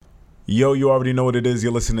Yo, you already know what it is.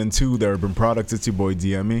 You're listening to The Urban Product. It's your boy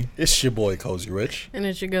DME. It's your boy Cozy Rich. And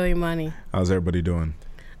it's your girl Imani. How's everybody doing?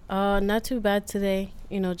 Not too bad today.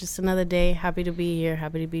 You know, just another day. Happy to be here.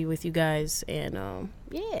 Happy to be with you guys. And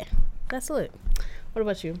yeah, that's it. What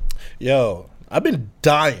about you? Yo, I've been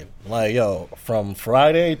dying. Like, yo, from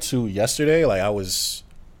Friday to yesterday, like I was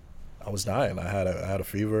dying. I had a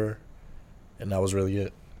fever, and that was really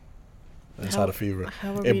it. I just had a fever.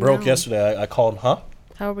 It broke yesterday. I called, How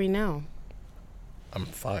are we now? I'm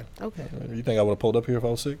fine. Okay. You think I would have pulled up here if I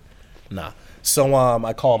was sick? Nah. So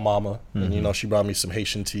I called Mama, and you know she brought me some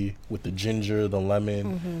Haitian tea with the ginger, the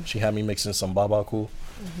lemon. She had me mixing some babaku.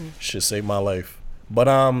 Shit saved my life. But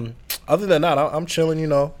other than that, I'm chilling. You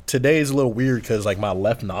know, today is a little weird because like my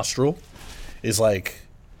left nostril is like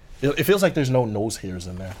it feels like there's no nose hairs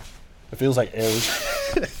in there. It feels like air.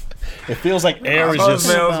 It feels like air is just.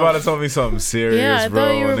 Man, I was about to tell me something serious, yeah, I bro.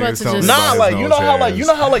 Thought you were about to just. Nah, like you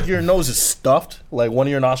know how like your nose is stuffed. Like one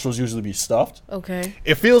of your nostrils usually be stuffed. Okay.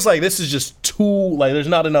 It feels like this is just too like there's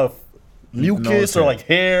not enough mucus or like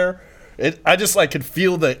hair. I just like could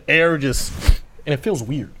feel the air just, and it feels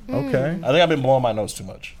weird. Okay. I think I've been blowing my nose too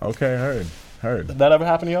much. Okay, heard. Did that ever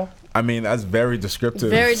happen to y'all? I mean, that's very descriptive.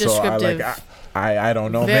 Very descriptive. So I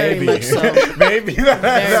don't know. Very maybe much so. maybe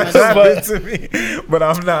that's happened to me, but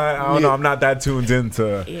I'm not. I don't know. I'm not that tuned in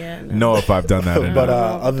to know if I've done that. But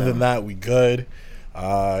other than that, we good.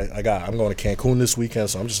 I'm going to Cancun this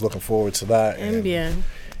weekend, so I'm just looking forward to that. And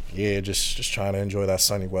yeah, just trying to enjoy that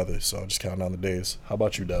sunny weather. So just counting down the days. How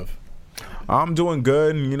about you, Dev? I'm doing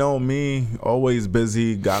good. You know me, always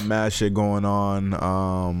busy. Got mad shit going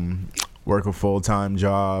on. Work a full-time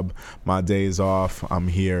job. My days off. I'm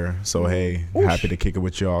here. So, hey, happy to kick it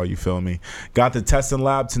with y'all. You feel me? Got the testing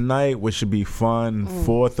lab tonight, which should be fun.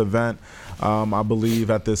 Fourth event, I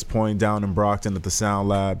believe, at this point down in Brockton at the Sound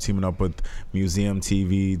Lab, teaming up with Museum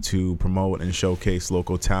TV to promote and showcase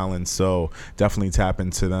local talent. So, definitely tap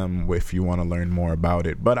into them if you want to learn more about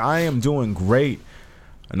it. But I am doing great.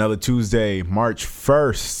 Another Tuesday, March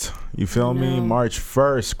 1st. You feel me? March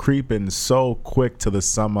 1st, creeping so quick to the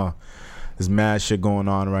summer. There's mad shit going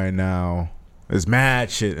on right now. There's mad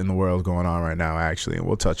shit in the world going on right now, actually. And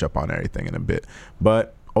we'll touch up on everything in a bit.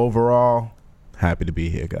 But overall, happy to be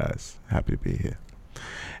here, guys. Happy to be here.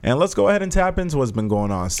 And let's go ahead and tap into what's been going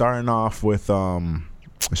on. Starting off with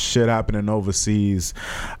shit happening overseas.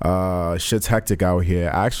 Shit's hectic out here.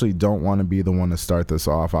 I actually don't want to be the one to start this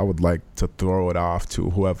off. I would like to throw it off to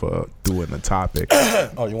whoever doing the topic.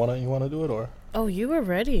 Oh, you wanna do it or? Oh, you were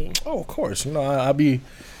ready. Oh, of course. You know, I be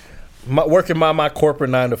working my corporate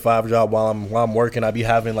 9-to-5 job while I'm working. I be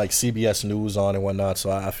having like CBS News on and whatnot, so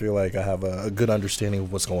I feel like I have a good understanding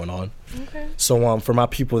of what's going on. Okay. So for my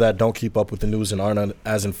people that don't keep up with the news and aren't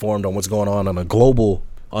as informed on what's going on a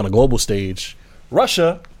global stage,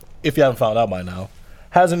 Russia, if you haven't found out by now,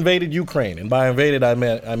 has invaded Ukraine, and by invaded I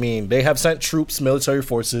mean they have sent troops, military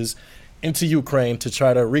forces, into Ukraine to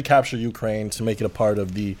try to recapture Ukraine to make it a part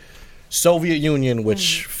of the Soviet Union,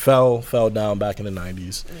 which fell down back in the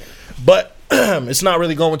 90s. But it's not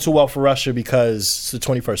really going too well for Russia because it's the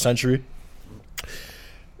 21st century.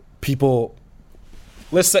 People,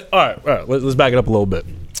 let's back it up a little bit.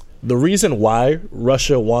 The reason why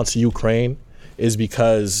Russia wants Ukraine is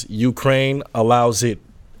because Ukraine allows it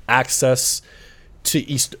access to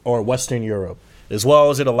East or Western Europe, as well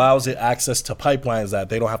as it allows it access to pipelines that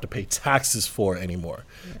they don't have to pay taxes for anymore.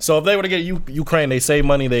 So if they were to get Ukraine, they save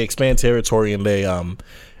money, they expand territory, and they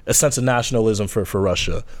a sense of nationalism for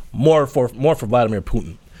Russia, more for Vladimir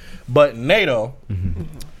Putin. But NATO,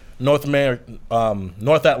 North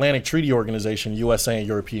Atlantic Treaty Organization, USA and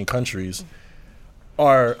European countries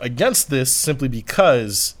are against this simply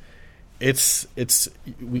because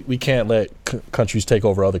we can't let countries take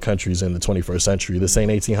over other countries in the 21st century. This ain't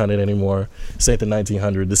 1800 anymore. This ain't the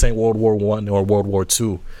 1900. This ain't World War I or World War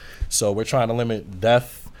II. So we're trying to limit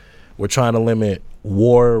death. We're trying to limit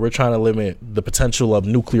war. We're trying to limit the potential of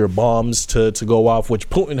nuclear bombs to go off, which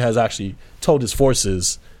Putin has actually told his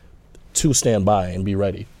forces to stand by and be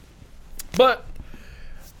ready. But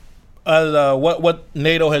what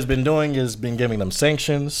NATO has been doing is been giving them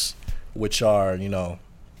sanctions, which are,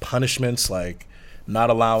 punishments like not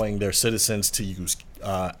allowing their citizens to use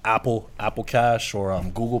Apple Cash or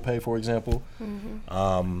Google Pay, for example.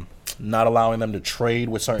 Not allowing them to trade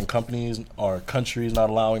with certain companies or countries, not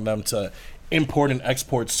allowing them to import and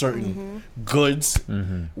export certain goods,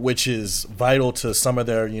 which is vital to some of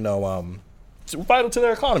their, vital to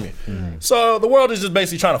their economy. So the world is just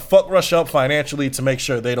basically trying to fuck Russia up financially to make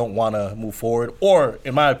sure they don't want to move forward, or,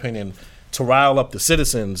 in my opinion, to rile up the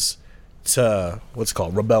citizens to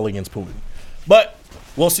rebel against Putin. But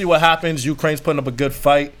we'll see what happens. Ukraine's putting up a good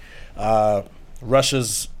fight.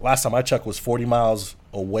 Russia's, last time I checked, was 40 miles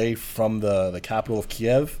away from the capital of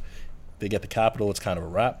Kiev. They get the capital, it's kind of a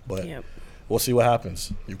wrap, but we'll see what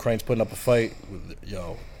happens. Ukraine's putting up a fight.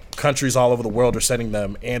 Countries all over the world are sending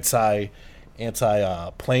them anti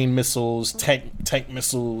plane missiles, tank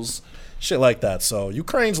missiles, shit like that. So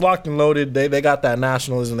Ukraine's locked and loaded. They got that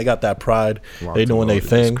nationalism, they got that pride. They doing their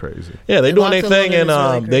thing. Crazy. Yeah, they doing their thing, and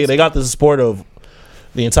really they got the support of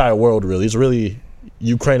the entire world. Really, it's really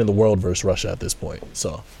Ukraine and the world versus Russia at this point.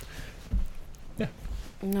 So, yeah.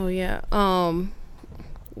 No, yeah.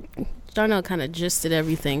 Darnell kind of gisted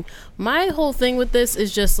everything. My whole thing with this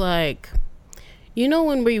is just like,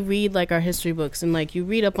 when we read like our history books and like you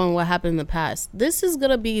read up on what happened in the past, this is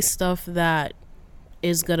gonna be stuff that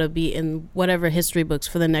is gonna be in whatever history books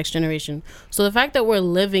for the next generation. So the fact that we're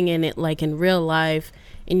living in it like in real life,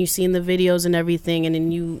 and you see in the videos and everything, and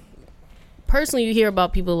then you hear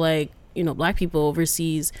about people like black people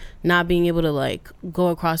overseas not being able to like go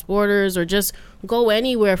across borders or just go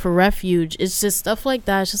anywhere for refuge. It's just stuff like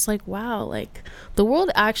that. It's just like, wow, like the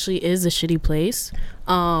world actually is a shitty place.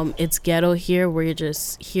 It's ghetto here. We're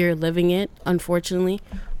just here living it, unfortunately.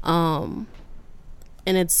 And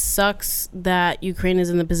it sucks that Ukraine is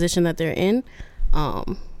in the position that they're in.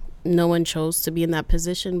 No one chose to be in that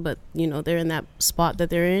position, but they're in that spot that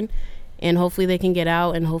they're in. And hopefully they can get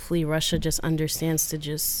out, and hopefully Russia just understands to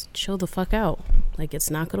just chill the fuck out. Like,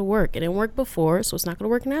 it's not going to work. It didn't work before, so it's not going to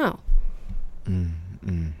work now.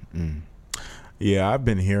 Yeah, I've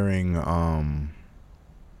been hearing,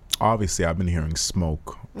 obviously I've been hearing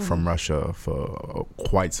smoke from Russia for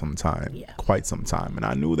quite some time. And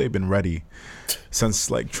I knew they've been ready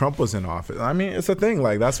since, like, Trump was in office. I mean, it's a thing.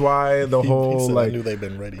 Like, that's why the whole, like... I knew they've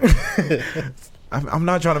been ready. I'm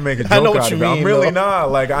not trying to make a joke out of it. I'm really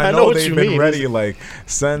not. Like, I know they've been ready, like,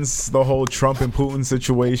 since the whole Trump and Putin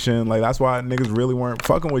situation. Like, that's why niggas really weren't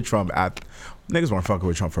fucking with Trump. Niggas weren't fucking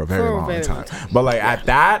with Trump for a very long time. But, like, at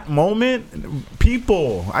that moment,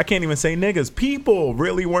 people, I can't even say niggas, people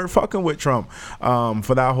really weren't fucking with Trump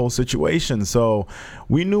for that whole situation. So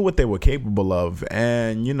we knew what they were capable of.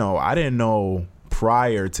 And, I didn't know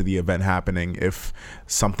prior to the event happening if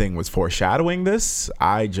something was foreshadowing this.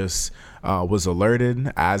 I just... was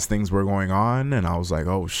alerted as things were going on, and I was like,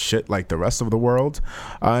 oh shit, like the rest of the world.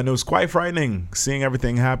 And it was quite frightening seeing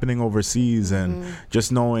everything happening overseas and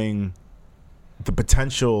just knowing the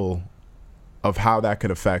potential of how that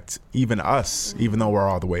could affect even us, even though we're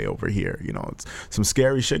all the way over here. It's some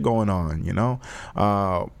scary shit going on,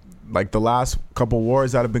 like the last couple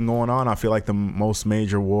wars that have been going on. I feel like the most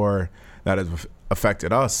major war that has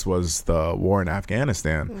affected us was the war in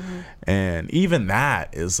Afghanistan. And even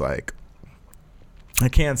that is like, I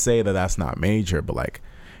can't say that that's not major, but like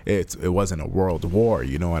it wasn't a world war,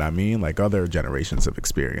 you know what I mean? Like other generations have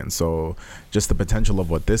experienced. So just the potential of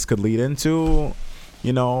what this could lead into,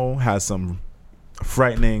 has some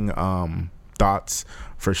frightening thoughts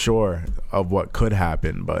for sure of what could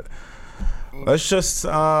happen. But let's just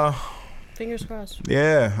fingers crossed.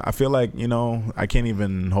 Yeah, I feel like, I can't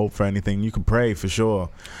even hope for anything. You can pray for sure,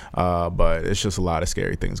 but it's just a lot of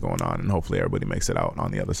scary things going on, and hopefully everybody makes it out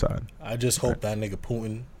on the other side. I just hope that nigga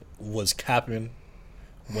Putin was capping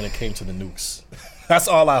when it came to the nukes. That's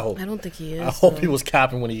all I hope. I don't think he is. I hope he was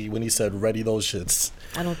capping when he said ready those shits.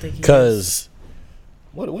 I don't think he is. Because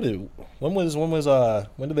when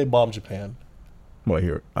did they bomb Japan? What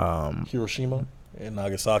here? Hiroshima and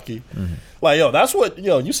Nagasaki. Like, that's what,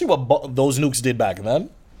 you see what those nukes did back then.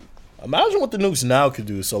 Imagine what the nukes now could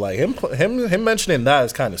do. So like him mentioning that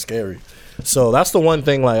is kind of scary. So that's the one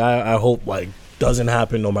thing like I hope like doesn't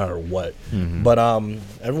happen no matter what. But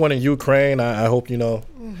everyone in Ukraine, I hope they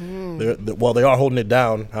are holding it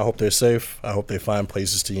down. I hope they're safe. I hope they find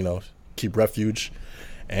places to keep refuge.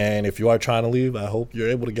 And if you are trying to leave, I hope you're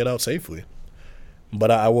able to get out safely.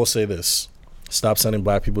 But I will say this. Stop sending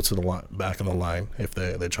black people to the back of the line if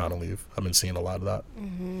they're trying to leave. I've been seeing a lot of that.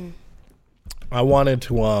 I wanted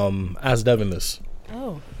to ask Devin this.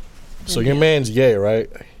 Oh. So your man's Ye, right?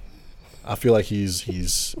 I feel like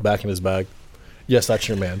he's back in his bag. Yes, that's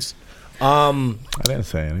your man's. I didn't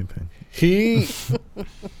say anything. He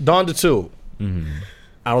Donda 2.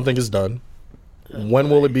 I don't think it's done. When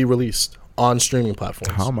will it be released on streaming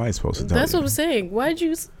platforms? How am I supposed to tell That's you? what I'm saying. Why'd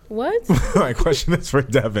you... What? My question is for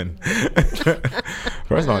Devin.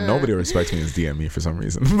 First of all, nobody respects me as DM me for some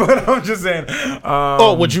reason. But I'm just saying.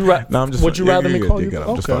 Would you rather me call you?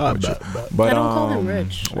 I'm just fucking with you. But I don't call him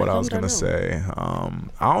Rich. What I was gonna say,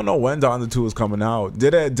 I don't know when Donda 2 is coming out.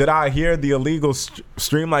 Did I hear the illegal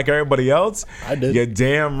stream like everybody else? I did. You're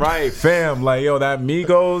damn right, fam. Like, yo, that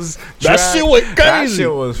Migos that track, shit was crazy. That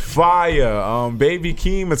shit was fire. Baby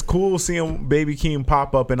Keem, it's cool seeing Baby Keem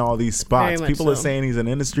pop up in all these spots. People are saying he's an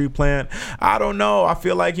industry plant. I don't know. I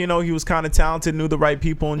feel like, he was kind of talented, knew the right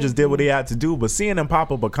people, and just did what he had to do. But seeing him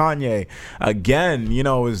pop up with Kanye again,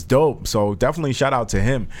 is dope. So definitely shout out to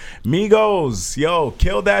him. Migos, yo,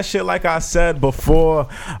 killed that shit like I said before.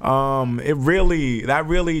 That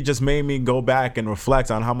really just made me go back and reflect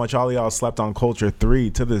on how much all y'all slept on Culture 3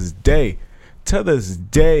 to this day.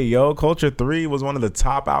 Yo, Culture 3 was one of the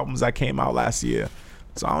top albums that came out last year.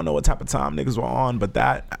 So I don't know what type of time niggas were on, but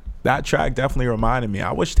that track definitely reminded me.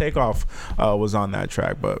 I wish Takeoff was on that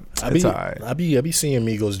track, but it's alright. I be seeing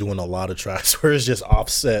Migos doing a lot of tracks where it's just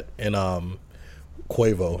Offset and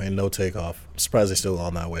Quavo and no Takeoff. I'm surprised they're still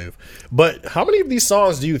on that wave. But how many of these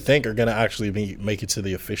songs do you think are gonna actually make it to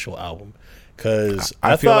the official album? Because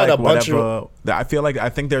I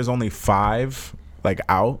think there's only 5 like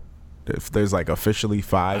out. If there's like officially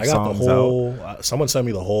 5 songs the whole out. Someone sent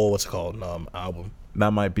me the whole album.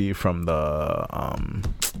 That might be from the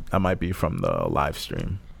live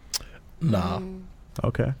stream. Nah.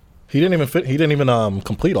 Okay. He didn't even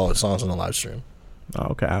complete all his songs on the live stream.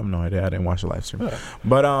 Oh, okay, I have no idea. I didn't watch the live stream. Yeah.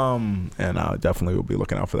 But and I definitely will be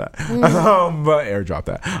looking out for that. But airdrop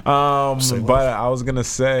that. But I was gonna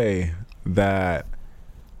say that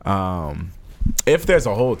if there's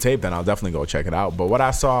a whole tape, then I'll definitely go check it out. But what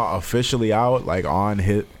I saw officially out, like on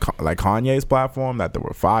Kanye's platform, that there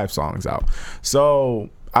were 5 songs out.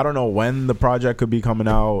 So I don't know when the project could be coming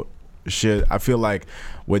out. Shit, I feel like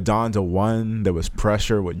with Donda 1, there was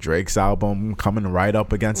pressure with Drake's album coming right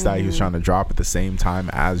up against that. He was trying to drop at the same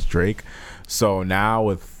time as Drake. So now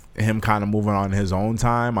with him kind of moving on his own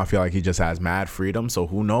time, I feel like he just has mad freedom. So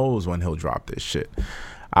who knows when he'll drop this shit.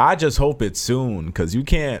 I just hope it's soon, because you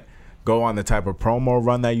can't go on the type of promo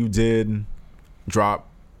run that you did, drop,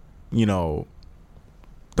 the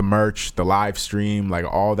merch, the live stream, like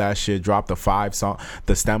all that shit, drop the 5 song,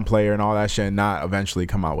 the stem player and all that shit, and not eventually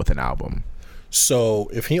come out with an album. So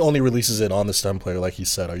if he only releases it on the stem player, like he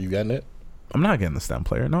said, are you getting it? I'm not getting the stem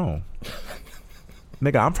player, no.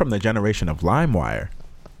 Nigga, I'm from the generation of LimeWire.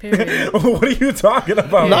 What are you talking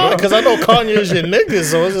about? Nah, because I know Kanye is your nigga,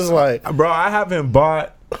 so it's just like, bro, I haven't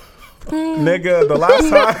bought. Nigga,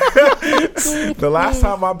 the last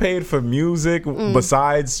time I paid for music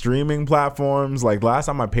besides streaming platforms, like the last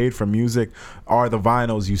time I paid for music are the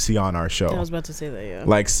vinyls you see on our show. I was about to say that, yeah.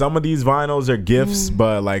 Like some of these vinyls are gifts,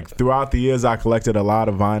 but like throughout the years I collected a lot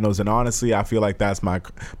of vinyls, and honestly I feel like that's my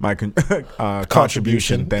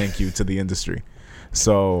contribution. Thank you to the industry.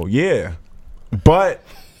 So yeah, but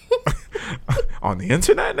on the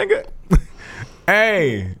internet, nigga,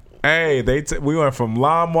 hey, we went from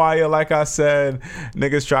LimeWire, like I said.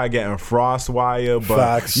 Niggas try getting FrostWire, but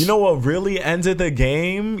facts. You know what really ended the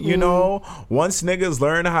game? Once niggas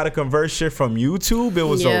learned how to convert shit from YouTube, it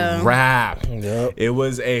was a wrap. Yep. It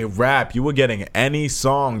was a wrap. You were getting any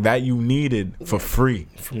song that you needed for free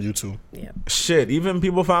from YouTube. Yep. Shit, even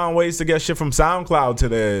people found ways to get shit from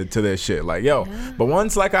SoundCloud to their shit. Like, yo, but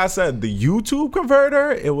once, like I said, the YouTube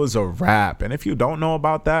converter, it was a wrap. And if you don't know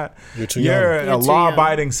about that, you're a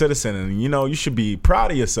law-abiding citizen, and you should be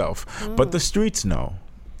proud of yourself. But the streets know.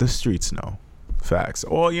 Facts.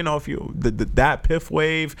 Or if you that Piff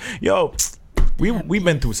wave, yo, we've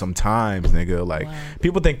been through some times, nigga. Like,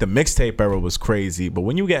 people think the mixtape era was crazy, but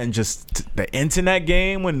when you get in just the internet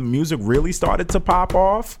game, when music really started to pop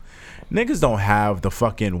off, niggas don't have the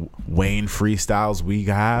fucking Wayne freestyles we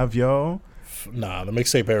have, yo. Nah, the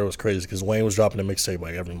mixtape era was crazy because Wayne was dropping a mixtape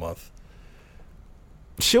like every month.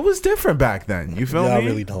 Shit was different back then. You feel me? I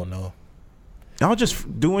really don't know. Y'all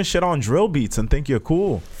just doing shit on drill beats and think you're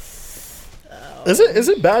cool. Is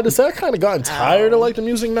it bad to say I kind of gotten tired of like the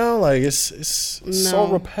music now? Like it's so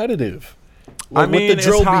repetitive. Like, with the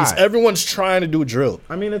drill beats, everyone's trying to do drill.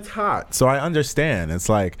 I mean, it's hot, so I understand. It's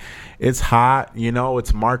like it's hot.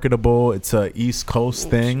 It's marketable. It's a East Coast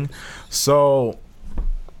thing. So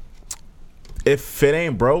if it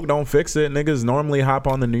ain't broke, don't fix it. Niggas normally hop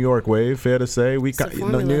on the New York wave. Fair to say,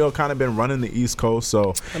 New York kind of been running the East Coast.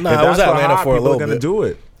 So it was Atlanta for a little bit. Gonna do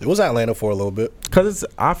it. It was Atlanta for a little bit because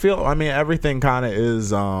everything kind of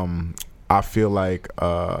is. I feel like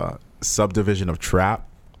subdivision of trap.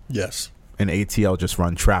 Yes. And ATL just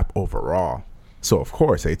run trap overall, so of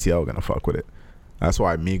course ATL gonna fuck with it. That's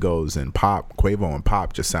why Migos and Quavo and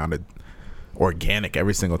Pop just sounded organic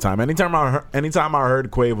every single time. Anytime I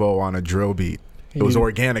heard Quavo on a drill beat, it was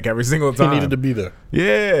organic every single time. He needed to be there.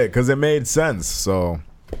 Yeah, because it made sense. So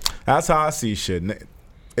that's how I see shit.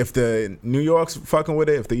 If the New York's fucking with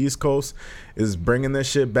it, if the East Coast is bringing this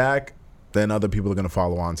shit back, then other people are going to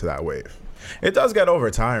follow on to that wave. It does get over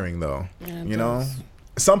tiring, though. Yeah, you know?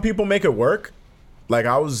 Some people make it work. Like,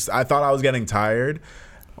 I thought I was getting tired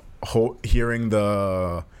hearing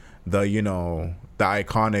the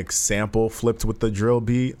iconic sample flipped with the drill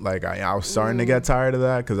beat. Like, I was starting to get tired of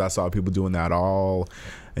that because I saw people doing that all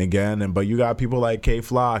again. But you got people like K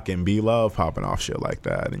Flock and B Love popping off shit like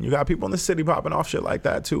that, and you got people in the city popping off shit like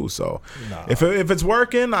that too. So if it's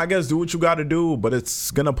working, I guess do what you got to do, but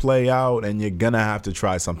it's gonna play out and you're gonna have to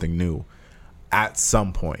try something new at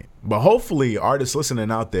some point. But hopefully artists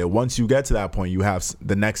listening out there, once you get to that point, you have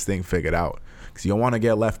the next thing figured out, because you don't want to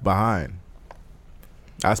get left behind.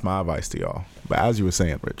 That's my advice to y'all. But as you were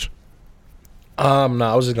saying, Rich. I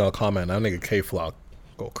was just gonna comment. That nigga K Flock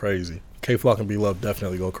go crazy. K Flock and B Love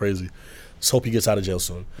definitely go crazy. Let's hope he gets out of jail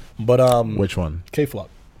soon. But which one? K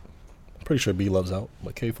Flock. I'm pretty sure B Love's out,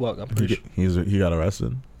 but K Flock, I'm pretty sure he got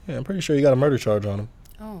arrested. Yeah, I'm pretty sure he got a murder charge on him.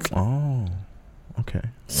 Oh. Okay.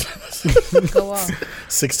 Go on.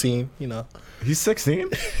 16, you know. He's 16?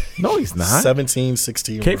 No, he's not. 17,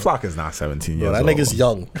 16. K Flock is not 17 years old. That nigga's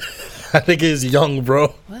young. That nigga is young,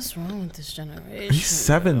 bro. What's wrong with this generation? He's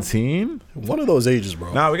 17? One of those ages,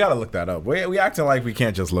 bro. Nah, we gotta look that up. We acting like we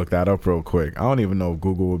can't just look that up real quick. I don't even know if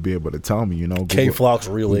Google would be able to tell me, you know. K Flock's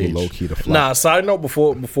real age. Low key to Flock. Nah, side note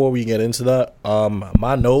before we get into that,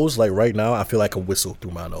 my nose, like right now, I feel like a whistle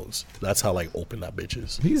through my nose. That's how like open that bitch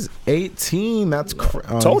is. He's 18. That's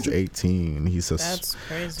told you. 18. He's That's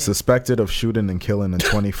crazy. Suspected of shooting and killing a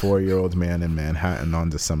 24-year-old man in Manhattan on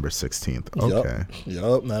December 16th. Okay.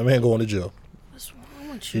 Yup. That man going to jail. What's wrong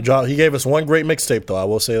with you? He gave us one great mixtape though. I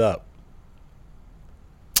will say that.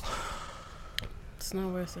 It's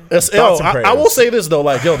not worth it. I will say this though,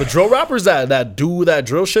 like the drill rappers that do that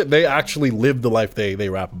drill shit, they actually live the life they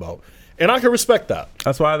rap about, and I can respect that.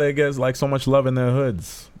 That's why they get like so much love in their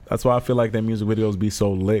hoods. That's why I feel like their music videos be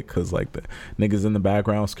so lit, because like the niggas in the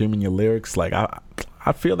background screaming your lyrics. Like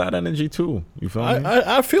I feel that energy too. You feel me?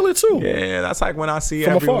 I feel it too. Yeah, that's like when I see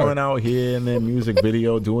everyone out here in their music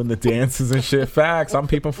video doing the dances and shit. Facts. I'm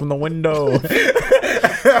peeping from the window.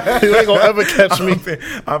 You ain't gonna ever catch me.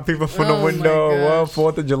 I'm peeping from the window. Well,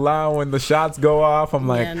 4th of July when the shots go off, I'm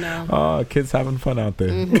like, oh, kids having fun out there.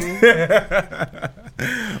 Mm-hmm.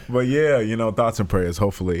 But yeah, thoughts and prayers.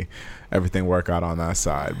 Hopefully everything work out on that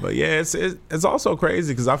side. But yeah, it's also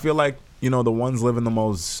crazy because I feel like the ones living the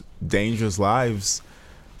most dangerous lives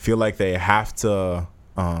feel like they have to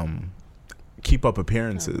keep up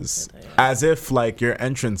appearances, as if like your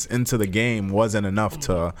entrance into the game wasn't enough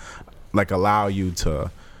to like allow you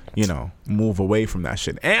to move away from that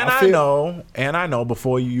shit. And I know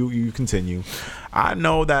before you continue, I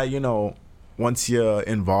know that once you're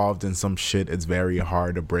involved in some shit, it's very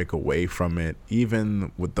hard to break away from it.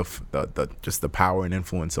 Even with the just the power and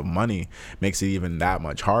influence of money makes it even that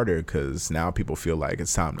much harder, because now people feel like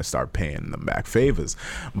it's time to start paying them back favors.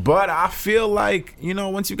 But I feel like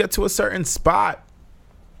once you get to a certain spot,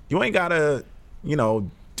 you ain't gotta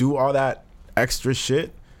do all that extra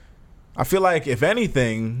shit. I feel like if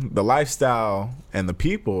anything, the lifestyle and the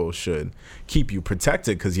people should keep you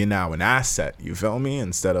protected, because you're now an asset. You feel me?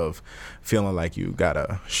 Instead of feeling like you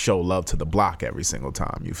gotta show love to the block every single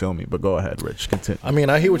time. You feel me? But go ahead, Rich. Continue. I mean,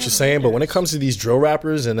 I hear what you're saying, but when it comes to these drill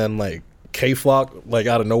rappers and then like K Flock, like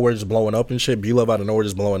out of nowhere just blowing up and shit, B Love out of nowhere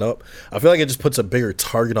just blowing up, I feel like it just puts a bigger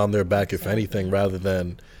target on their back, if anything, rather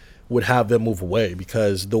than would have them move away.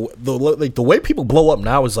 Because the way people blow up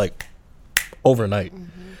now is like overnight. Mm-hmm.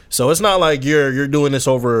 So it's not like you're doing this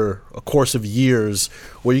over a course of years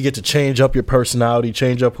where you get to change up your personality,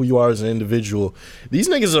 change up who you are as an individual. These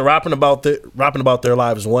niggas are rapping about their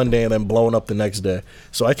lives one day and then blowing up the next day.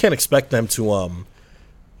 So I can't expect them to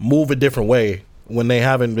move a different way when they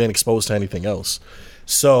haven't been exposed to anything else.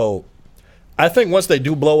 So I think once they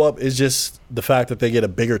do blow up, it's just the fact that they get a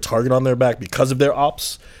bigger target on their back because of their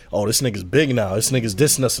ops. Oh, this nigga's big now. This nigga's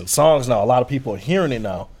dissing us in songs now. A lot of people are hearing it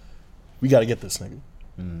now. We got to get this nigga.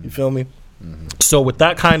 You feel me? Mm-hmm. So with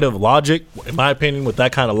that kind of logic, in my opinion, with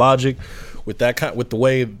the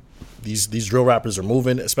way these drill rappers are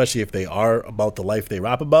moving, especially if they are about the life they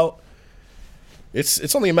rap about,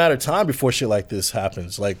 it's only a matter of time before shit like this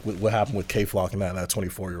happens, like what happened with K Flock and that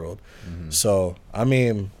 24-year-old. Mm-hmm. So I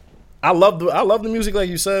mean, I love the music, like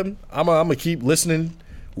you said. I'm gonna keep listening,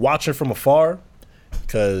 watching from afar,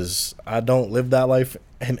 because I don't live that life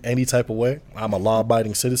in any type of way. I'm a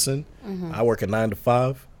law-abiding citizen. Mm-hmm. I work a 9 to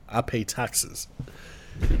 5. I pay taxes.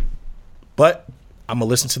 But I'm gonna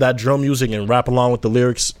listen to that drill music and rap along with the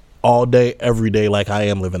lyrics all day, every day, like I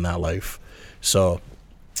am living that life. So,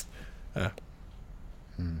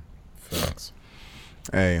 Facts.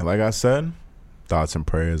 Hey, like I said, thoughts and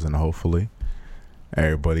prayers, and hopefully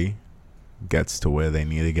everybody gets to where they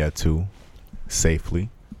need to get to safely.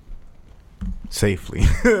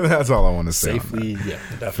 That's all I want to say. safely, yeah,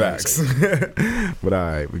 definitely. Facts. Safely. But all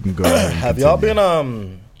right, we can go ahead and Have y'all continue.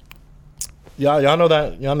 been y'all know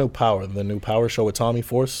that y'all knew Power, the new Power show with Tommy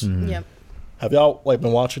Force? Mm-hmm. Yep. Have y'all like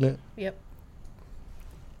been watching it? Yep.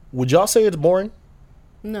 Would y'all say it's boring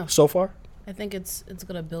No, so far? I think it's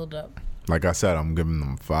gonna build up. Like I said, I'm giving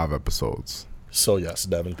them 5 episodes. So yes,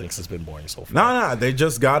 Devin thinks it's been boring so far. Nah, they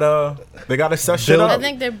just gotta set shit Build- I up.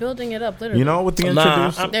 think they're building it up. Literally, You know, with the Nah,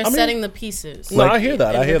 introduce. they're I mean- setting the pieces. No, I hear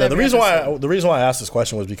that. I hear that. The Every reason episode. why I asked this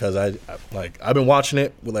question was because I've been watching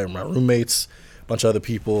it with like my roommates, a bunch of other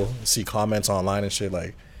people, see comments online and shit.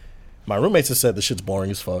 Like my roommates have said the shit's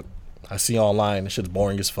boring as fuck. I see online the shit's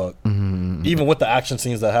boring as fuck, even with the action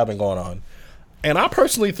scenes that have been going on. And I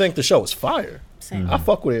personally think the show is fire. Same. I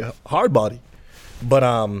fuck with it hard body. But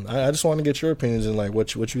I just want to get your opinions and like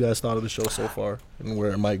what you guys thought of the show so far and where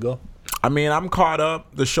it might go. I mean, I'm caught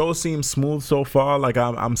up. The show seems smooth so far. Like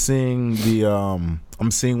I'm seeing the I'm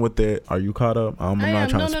seeing what they. Are you caught up? I'm I not am.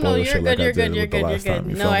 trying No, to no, spoil no, the you're shit good, like I you're did good, with the you're last good, time. you're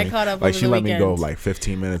You good. feel No, I me? caught up Like over she the let me go weekend. like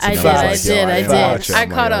 15 minutes. I And did, I I was like, did, yo, I ain't did. watch it. I I'm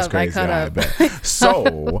like, caught yo, it's up, I crazy. caught All up. right, bet.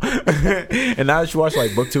 So, and now she watched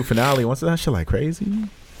like book 2 finale. Once that shit like crazy,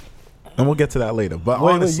 and we'll get to that later. But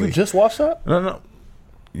Wait, honestly, you just watched that? no,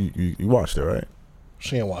 you watched it, right?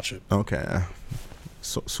 She didn't watch it. Okay.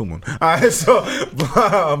 So Sumun. All right,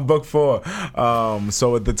 so book 4.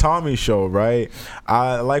 So with the Tommy show, right?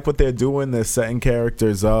 I like what they're doing. They're setting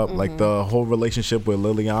characters up, like the whole relationship with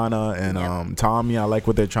Liliana and Tommy. I like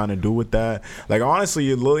what they're trying to do with that. Like honestly,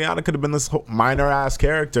 Liliana could have been this minor ass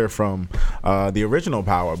character from the original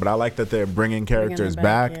Power, but I like that they're bringing characters them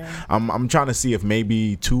back. back, yeah. I'm trying to see if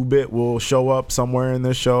maybe 2-Bit will show up somewhere in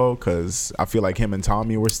this show because I feel like him and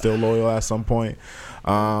Tommy were still loyal at some point.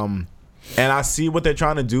 And I see what they're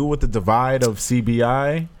trying to do with the divide of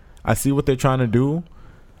CBI. I see what they're trying to do.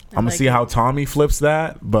 I'm gonna like see it. how Tommy flips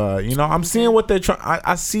that, but you know, I'm seeing what they're trying.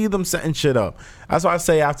 I see them setting shit up. That's why I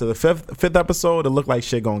say after the fifth episode, it looked like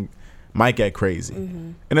shit might get crazy,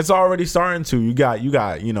 and it's already starting to. You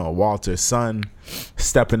got you know Walter's son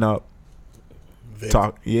stepping up. Viv.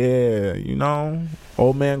 Talk, yeah, you know,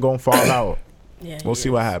 old man gonna fall out. Yeah, We'll see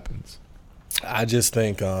what happens. I just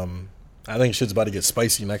think shit's about to get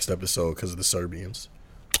spicy next episode because of the Serbians.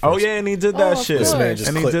 Oh yeah, and he did that of shit. course.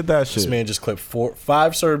 He did that shit. This man just clipped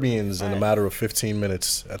 5 Serbians in a matter of 15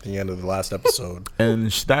 minutes at the end of the last episode. And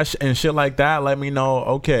and shit like that let me know,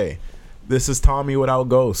 okay, this is Tommy without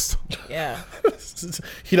Ghost. Yeah,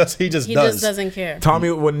 he just he just doesn't care. Tommy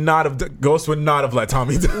would not have, Ghost would not have let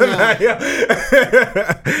Tommy do that.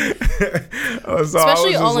 So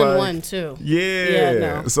Especially all in one too. Yeah.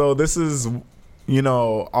 no. So this is, you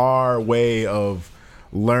know, our way of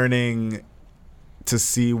learning to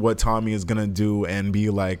see what Tommy is gonna do and be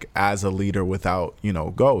like as a leader without, you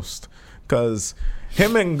know, Ghost. Because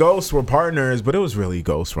him and Ghost were partners, but it was really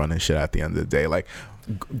Ghost running shit at the end of the day. Like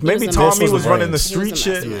maybe was the Tommy mastermind. was running the He was the street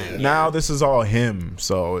shit. mastermind, Now this is all him.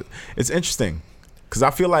 So it's interesting. Because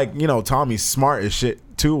I feel like, you know, Tommy's smart as shit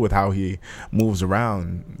too with how he moves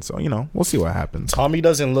around. So, you know, we'll see what happens. Tommy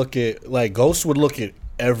doesn't look at, like, Ghost would look at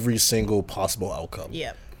every single possible outcome.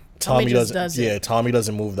 Yeah, Tommy just doesn't. does it. Yeah, Tommy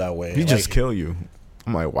doesn't move that way. He Like, just kill you.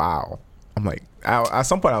 I'm like, wow. I'm like, at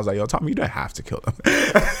some point I was like, yo, Tommy, you don't have to kill them.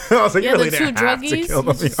 I was like, Yeah, you really the 2 didn't have to druggies. kill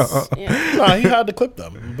them. he's just- yeah. Nah, he had to clip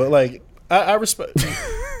them. But, like, I respect.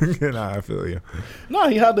 Nah, I feel you. No,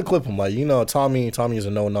 he had to clip him. Like, you know, Tommy is a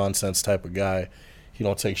no nonsense type of guy. He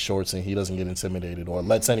don't take shorts and he doesn't get intimidated or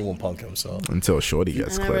lets anyone punk him. So Until Shorty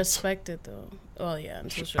gets And I clipped. respect it though. Oh yeah,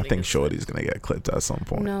 until I Shorty think gets Shorty's going to get clipped at some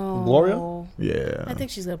point. No, Gloria? Yeah. I think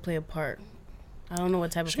she's gonna play a part. I don't know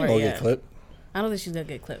what type of she part gonna yet. get clipped. I don't think she's gonna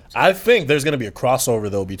get clipped. I think there's gonna be a crossover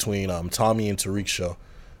though between Tommy and Tariq's show,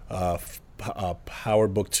 Power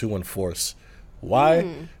Book 2 and Force.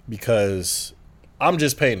 Why? Because I'm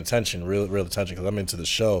just paying attention, real attention, because I'm into the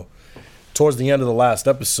show. Towards the end of the last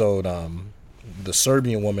episode, the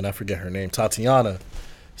Serbian woman, I forget her name, Tatiana,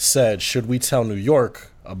 said, "Should we tell New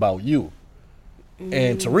York about you?"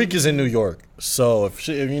 And Tariq is in New York, so if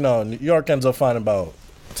you know New York ends up finding about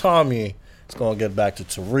Tommy, it's gonna get back to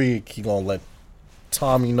Tariq. He gonna let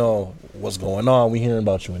Tommy know what's going on. We hearing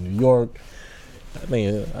about you in New York.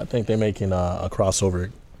 I think they're making a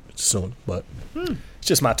crossover soon, but it's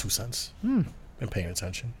just my 2 cents. Been paying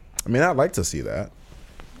attention. I mean, I'd like to see that.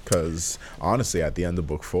 Because honestly, at the end of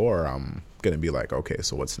book 4, I'm gonna be like, okay,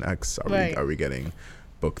 so what's next? Right. Are we getting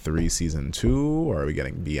book 3 season 2, or are we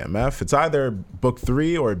getting BMF? It's either book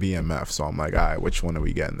 3 or BMF. So I'm like, all right, which one are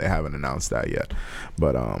we getting? They haven't announced that yet.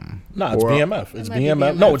 But no, it's BMF. It's might be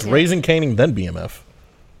BMF. BMF, No, it's yeah. Raising Caning then BMF.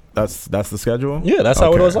 that's the schedule. Yeah, that's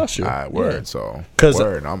how it was last year. All right, word. Yeah. So 'Cause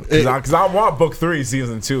word. Because I want book 3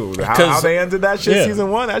 season 2. How they ended that shit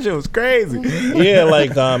season 1, that shit was crazy. Yeah,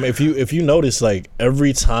 like if you notice, like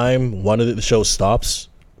every time one of the shows stops,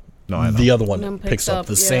 No, I know. the other one Them picks up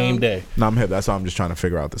the same day. No, I'm hip. That's why I'm just trying to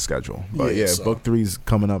figure out the schedule. But Yeah, yeah, so. book 3's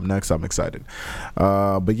coming up next. I'm excited.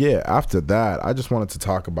 But yeah, after that, I just wanted to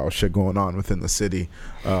talk about shit going on within the city.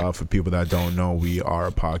 For people that don't know, we are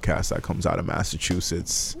a podcast that comes out of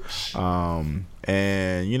Massachusetts.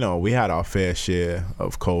 And, you know, we had our fair share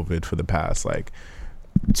of COVID for the past, like,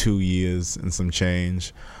 2 years and some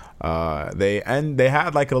change. They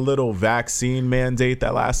had, like, a little vaccine mandate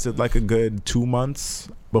that lasted, like, a good 2 months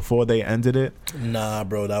before they ended it. Nah,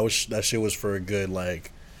 bro, that shit was for a good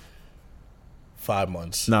like 5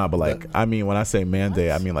 months. Nah, but like, I mean, when I say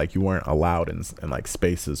mandate, I mean like you weren't allowed in like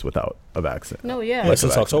spaces without a vaccine. No, yeah. Like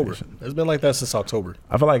since vaccination. October. It's been like that since October.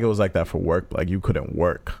 I feel like it was like that for work, but like you couldn't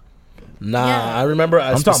work. Nah, Yeah. I remember.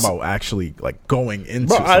 I'm talking about actually like going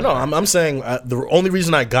into. Bro, I know. something. I'm saying the only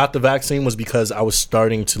reason I got the vaccine was because I was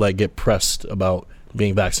starting to like get pressed about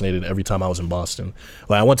being vaccinated every time I was in Boston.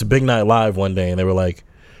 Like I went to Big Night Live one day and they were like,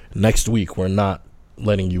 "Next week we're not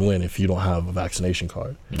letting you in if you don't have a vaccination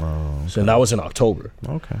card." Oh, okay. So and that was in October.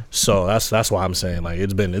 Okay. So that's why I'm saying like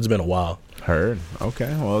it's been a while. Heard.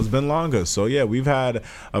 Okay. Well, it's been longer. So yeah, we've had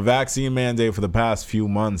a vaccine mandate for the past few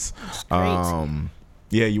months. Great.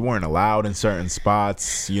 Yeah, you weren't allowed in certain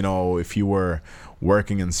spots. You know, if you were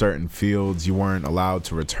working in certain fields, you weren't allowed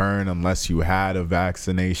to return unless you had a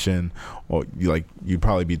vaccination, or you'd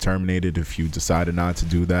probably be terminated if you decided not to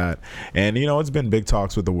do that. And you know, it's been big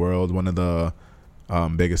talks with the world. One of the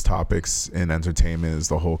biggest topics in entertainment is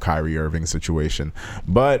the whole Kyrie Irving situation.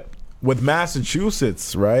 But with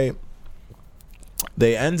Massachusetts, right?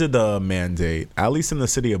 They ended the mandate, at least in the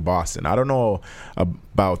city of Boston. I don't know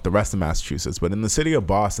about the rest of Massachusetts, but in the city of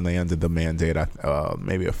Boston, they ended the mandate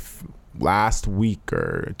maybe last week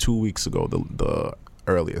or 2 weeks ago, the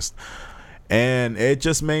earliest. And it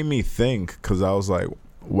just made me think, because I was like,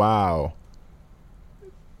 wow,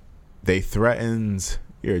 they threatened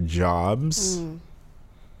your jobs.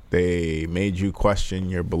 They made you question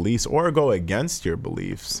your beliefs or go against your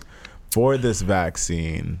beliefs for this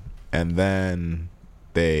vaccine. And then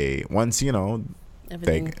once you know,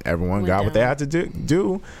 everyone got what they had to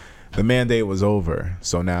do, the mandate was over.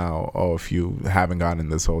 So now, if you haven't gotten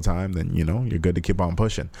this whole time, then you know you're good to keep on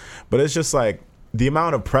pushing. But it's just like the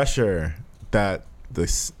amount of pressure that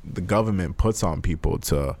the government puts on people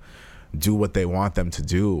to do what they want them to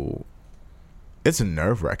do. It's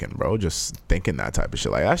nerve-wracking, bro, just thinking that type of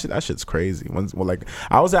shit. Like, that shit's crazy. Like,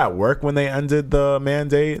 I was at work when they ended the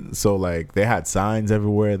mandate, so, like, they had signs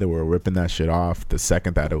everywhere. They were ripping that shit off the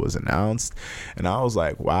second that it was announced. And I was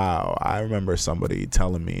like, wow. I remember somebody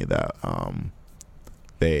telling me that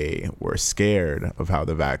they were scared of how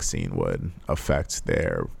the vaccine would affect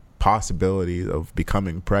their possibility of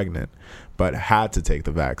becoming pregnant, but had to take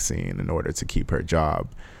the vaccine in order to keep her job.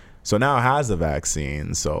 So now has the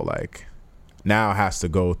vaccine, so, like, now has to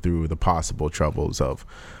go through the possible troubles of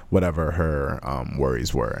whatever her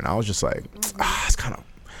worries were. And I was just like, that's kind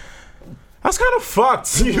of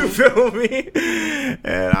fucked. You feel me?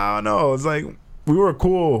 And I don't know. It's like we were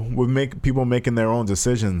cool with people making their own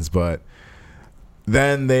decisions, but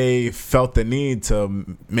then they felt the need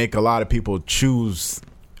to make a lot of people choose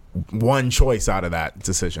one choice out of that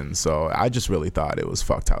decision. So I just really thought it was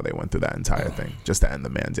fucked how they went through that entire thing just to end the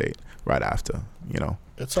mandate right after, you know.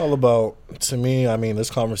 It's all about, to me, I mean,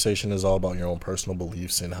 this conversation is all about your own personal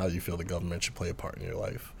beliefs and how you feel the government should play a part in your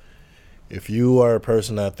life. If you are a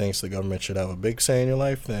person that thinks the government should have a big say in your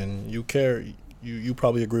life, then you care. You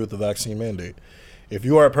probably agree with the vaccine mandate. If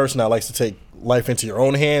you are a person that likes to take life into your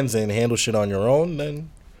own hands and handle shit on your own,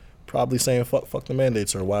 then probably saying fuck the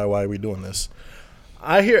mandates, or why are we doing this?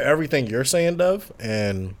 I hear everything you're saying, Dev,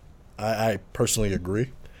 and I personally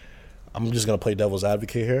agree. I'm just going to play devil's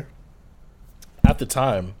advocate here. At the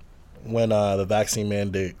time when the vaccine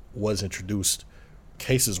mandate was introduced,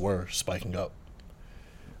 cases were spiking up.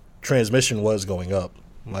 Transmission was going up.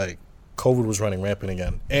 Like, COVID was running rampant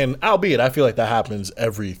again. And albeit, I feel like that happens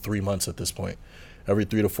every 3 months at this point. Every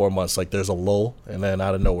 3 to 4 months. Like, there's a lull, and then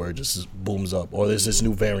out of nowhere, it just booms up. Or there's this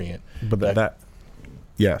new variant. But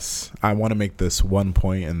yes, I want to make this one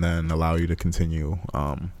point and then allow you to continue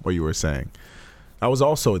what you were saying. I was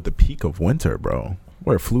also at the peak of winter, bro,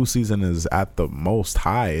 where flu season is at the most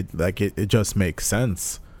high. Like, it just makes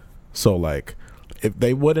sense So like, if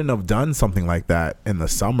they wouldn't have done something like that in the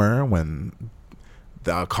summer when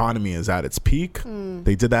the economy is at its peak,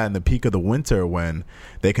 they did that in the peak of the winter when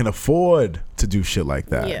they can afford to do shit like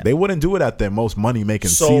that. Yeah. They wouldn't do it at their most money making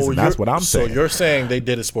season. That's what I'm saying. So you're saying they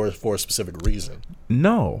did it for a specific reason?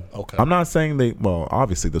 No. Okay. I'm not saying well,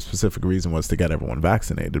 obviously the specific reason was to get everyone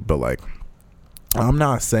vaccinated, but like, I'm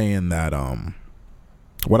not saying that,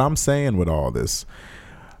 what I'm saying with all this,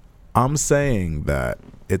 I'm saying that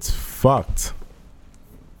it's fucked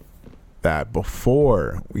that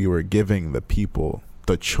before we were giving the people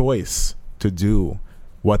the choice to do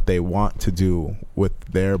what they want to do with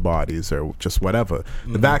their bodies or just whatever.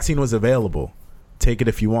 The vaccine was available. Take it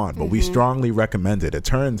if you want, but we strongly recommend it. It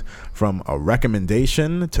turned from a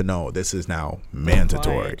recommendation to no, this is now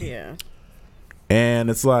mandatory. Yeah. And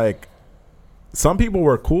it's like, some people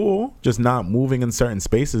were cool just not moving in certain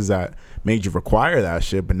spaces that made you require that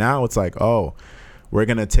shit, but now it's like, oh, we're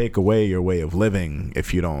gonna take away your way of living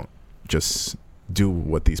if you don't just do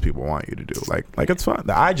what these people want you to do. Like it's fun.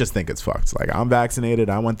 I just think it's fucked. Like, I'm vaccinated.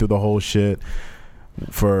 I went through the whole shit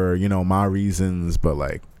for, you know, my reasons, but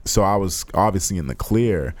like, so I was obviously in the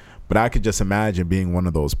clear, but I could just imagine being one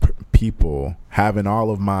of those people having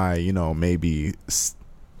all of my, you know, maybe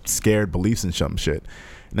scared beliefs and some shit.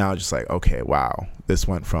 Now just like, okay, wow, this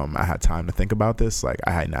went from I had time to think about this, like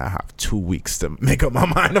I now have 2 weeks to make up my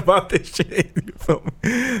mind about this shit. You feel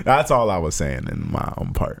me? That's all I was saying in my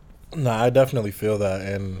own part. No, I definitely feel that,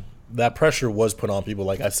 and that pressure was put on people.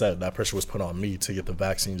 Like I said, that pressure was put on me to get the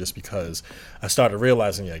vaccine just because I started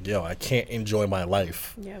realizing, like, yo, I can't enjoy my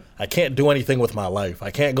life. Yep. I can't do anything with my life. I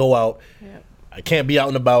can't go out. Yep. I can't be out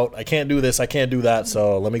and about. I can't do this. I can't do that.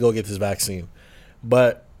 So let me go get this vaccine.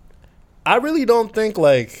 But I really don't think,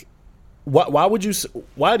 like, why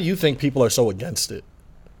do you think people are so against it?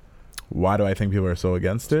 Why do I think people are so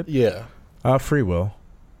against it? Yeah. Free will.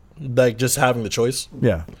 Like, just having the choice?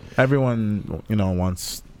 Yeah. Everyone, you know,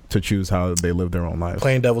 wants to choose how they live their own lives.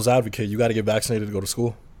 Playing devil's advocate, you got to get vaccinated to go to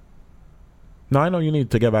school. No, I know you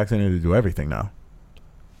need to get vaccinated to do everything now.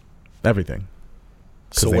 Everything.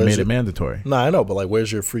 Because So they where's made your- it mandatory. No, I know, but like,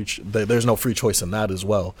 where's your free? There's no free choice in that as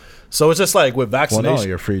well. So it's just like with vaccination. Well, no,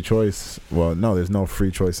 your free choice. Well, no, there's no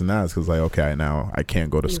free choice in that. It's because, like, okay, now I can't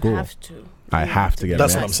go to You school. have to. I have to get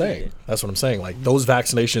That's what I'm vaccinated. saying. That's what I'm saying. Like, those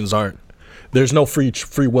vaccinations aren't. There's no free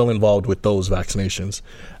will involved with those vaccinations,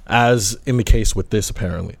 as in the case with this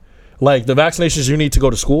apparently. Like, the vaccinations you need to go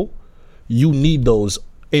to school, you need those,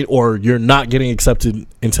 or you're not getting accepted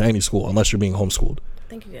into any school unless you're being homeschooled. I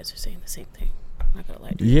think you guys are saying the same thing. I'm not gonna lie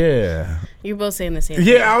to you. Yeah. You're both saying the same thing.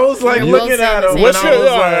 Yeah, I was like You're looking both at saying him. the When same I thing.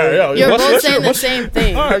 was like, You're both saying the same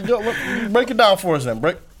thing. All right, break it down for us then.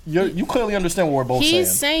 You clearly understand what we're both saying.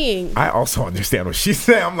 He's saying I also understand what she's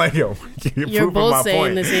saying. I'm like, yo, you're you're proving both my saying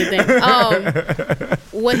point. the same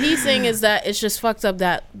thing. What he's saying is that it's just fucked up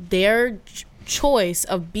that their choice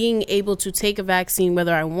of being able to take a vaccine,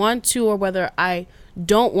 whether I want to or whether I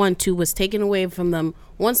don't want to, was taken away from them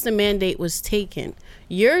once the mandate was taken.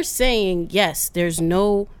 You're saying, yes, there's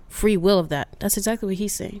no free will of that. That's exactly what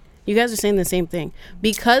he's saying. You guys are saying the same thing.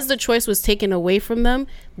 Because the choice was taken away from them,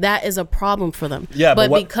 that is a problem for them. Yeah,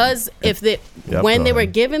 but because when go they were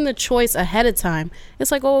ahead. given the choice ahead of time,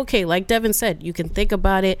 it's like, oh, okay, like Devin said, you can think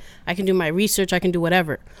about it. I can do my research. I can do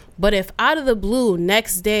whatever. But if out of the blue,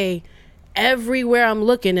 next day, everywhere I'm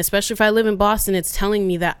looking, especially if I live in Boston, it's telling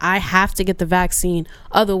me that I have to get the vaccine.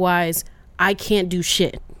 Otherwise, I can't do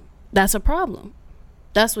shit. That's a problem.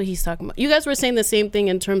 That's what he's talking about. You guys were saying the same thing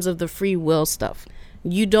in terms of the free will stuff.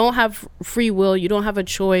 You don't have free will. You don't have a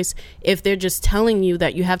choice if they're just telling you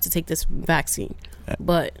that you have to take this vaccine.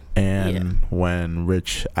 But And when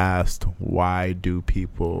Rich asked why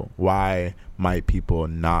might people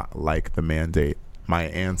not like the mandate, my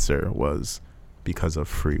answer was because of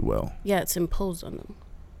free will. yeah, it's imposed on them.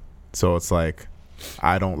 So it's like,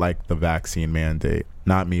 I don't like the vaccine mandate.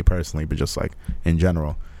 Not me personally, but just like in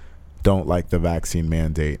general. Don't like the vaccine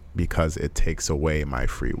mandate because it takes away my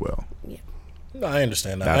free will. Yeah. No, I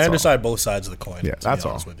understand that. That's I understand both sides of the coin. Yeah, to that's be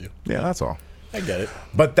all. honest with you. Yeah, that's all. I get it.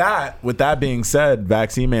 But with that being said,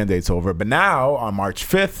 vaccine mandate's over. But now on March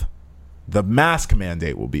 5th, the mask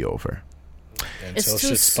mandate will be over. It's Until too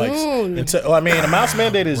shit spikes. soon. I mean, a mask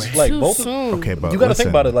mandate is like Too both. soon. Okay, but You got to think listen.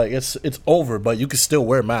 about it. Like, it's over, but you can still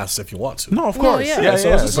wear masks if you want to. No, of No, course. yeah. Yeah, so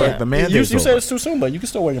yeah. it's It's just like like- the You mandate's said over. it's too soon, but you can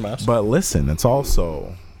still wear your mask. But listen, it's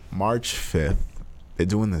also March 5th. They're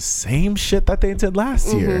doing the same shit that they did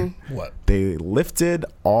last year. What? They lifted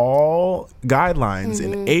all guidelines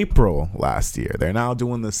in April last year. They're now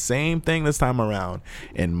doing the same thing this time around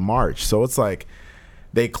in March. So it's like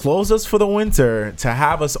they close us for the winter to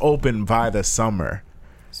have us open by the summer.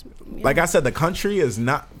 like I said, the country is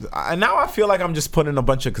not. Now I feel like I'm just putting a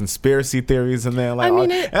bunch of conspiracy theories in there. Like,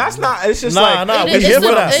 and that's not. It's just like we here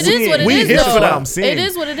for that. It is what it we is. Here for Though. I'm seeing. It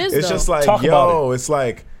is what it is. It's though. just like, Talk about it. it's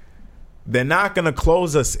like they're not gonna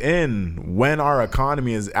close us in when our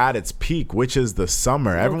economy is at its peak, which is the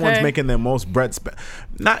summer. Everyone's making their most bread.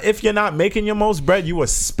 Not if you're not making your most bread, you are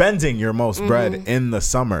spending your most bread in the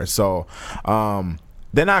summer. So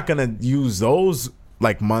they're not gonna use those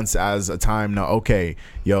like months as a time to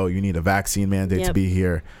you need a vaccine mandate to be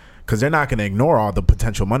here, because they're not gonna ignore all the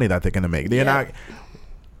potential money that they're gonna make. They're not.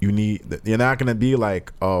 You're not gonna be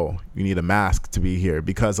like, you need a mask to be here,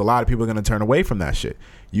 because a lot of people are gonna turn away from that shit.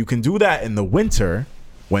 You can do that in the winter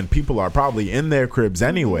when people are probably in their cribs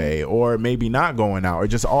anyway, or maybe not going out, or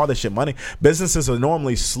just all the shit money. Businesses are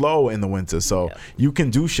normally slow in the winter, so you can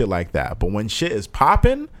do shit like that. But when shit is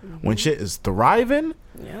popping, when shit is thriving,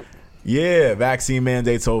 vaccine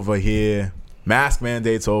mandates over here, mask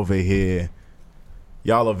mandates over here.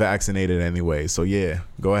 Y'all are vaccinated anyway, so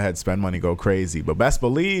go ahead, spend money, go crazy. But best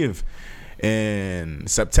believe in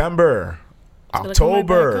September,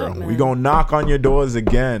 October, we gonna knock on your doors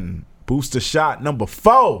again. Booster shot number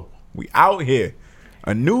 4. We out here.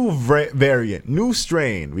 A new variant, new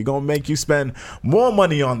strain. We gonna make you spend more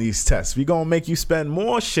money on these tests. We gonna make you spend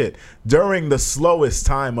more shit during the slowest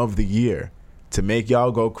time of the year to make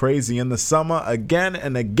y'all go crazy in the summer again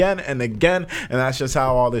and again and again. And that's just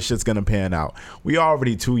how all this shit's gonna pan out. We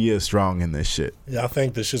already 2 years strong in this shit. Yeah, I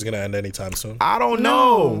think this shit's gonna end anytime soon. I don't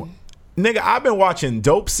know. Nigga, I've been watching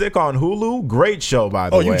Dope Sick on Hulu. Great show, by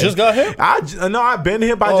the way. Oh, you just got hit? No, I've been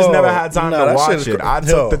here, but I just never had time to watch it. I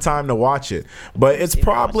took the time to watch it. But it's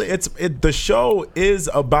probably, the show is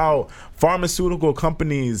about pharmaceutical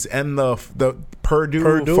companies and the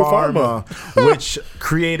Purdue Pharma, which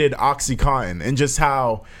created OxyContin, and just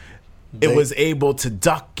how it was able to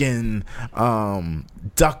duck and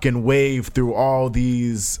wave through all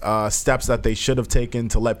these steps that they should have taken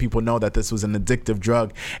to let people know that this was an addictive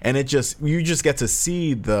drug. And you just get to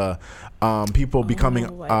see the people becoming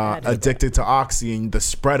addicted to oxy and the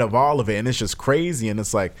spread of all of it. And it's just crazy. And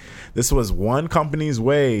it's like, this was one company's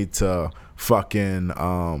way to fucking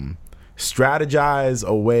strategize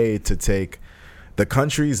a way to take the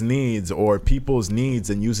country's needs or people's needs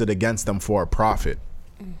and use it against them for a profit.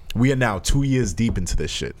 We are now 2 years deep into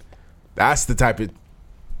this shit. That's the type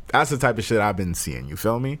of shit I've been seeing. You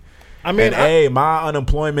feel me? I mean, my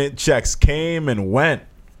unemployment checks came and went.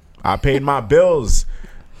 I paid my bills,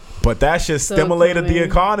 but that shit stimulated the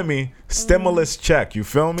economy. Stimulus check. You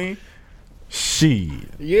feel me? Shit.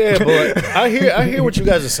 Yeah, but I hear what you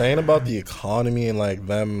guys are saying about the economy and like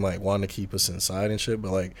them like wanting to keep us inside and shit.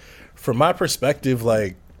 But like, from my perspective,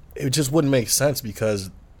 like it just wouldn't make sense,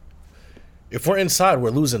 because if we're inside, we're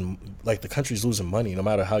losing, like the country's losing money, no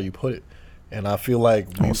matter how you put it. And I feel like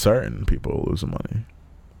certain people are losing money.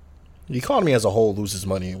 The economy as a whole loses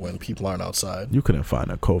money when people aren't outside. You couldn't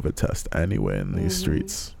find a COVID test anywhere in these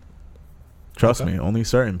streets. Trust me, only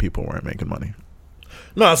certain people weren't making money.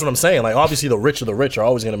 No, that's what I'm saying. Like, obviously, the rich of the rich are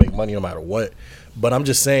always going to make money no matter what. But I'm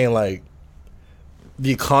just saying, like,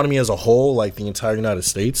 the economy as a whole, like the entire United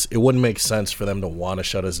States, it wouldn't make sense for them to want to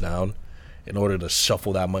shut us down in order to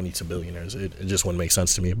shuffle that money to billionaires. It just wouldn't make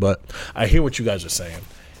sense to me. But I hear what you guys are saying.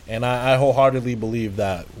 And I wholeheartedly believe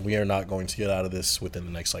that we are not going to get out of this within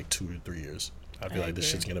the next, like, 2 to 3 years. I feel like this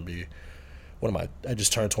shit's going to be... I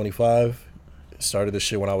just turned 25. Started this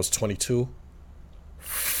shit when I was 22.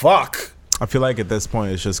 Fuck! I feel like at this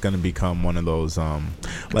point it's just going to become one of those,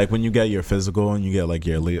 like when you get your physical and you get like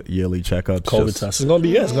your yearly checkups. COVID test. It's going to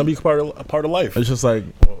be, it's going to be a part of life. It's just like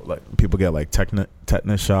people get like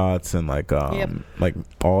tetanus shots and like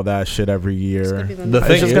all that shit every year.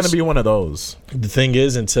 It's just going to be one of those. The thing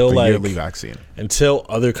is, until the like yearly vaccine, until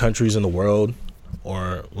other countries in the world,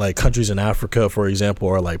 or like countries in Africa, for example,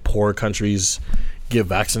 or like poor countries get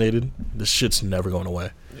vaccinated, this shit's never going away.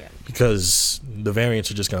 Yeah. Because the variants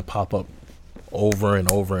are just going to pop up over and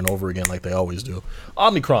over and over again like they always do.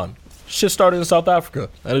 Omicron, shit started in South Africa,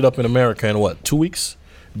 ended up in America in what, 2 weeks?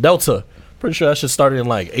 Delta, pretty sure that shit started in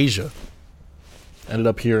like Asia, ended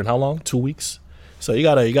up here in how long? 2 weeks. So you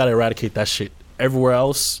gotta eradicate that shit everywhere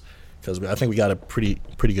else, because I think we got a pretty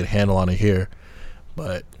good handle on it here,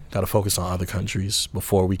 but gotta focus on other countries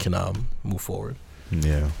before we can move forward.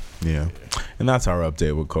 Yeah. And that's our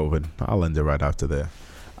update with COVID. I'll end it right after there.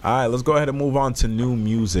 All right, let's go ahead and move on to new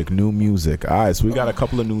music. All right, so we got a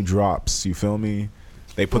couple of new drops. You feel me?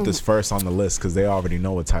 They put this first on the list because they already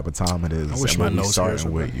know what type of time it is. I wish my nose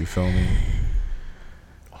starting with. You feel me?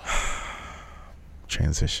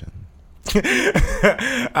 Transition. All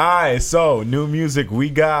right, so new music. We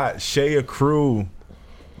got Che Ecru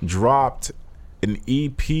dropped an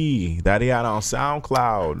EP that he had on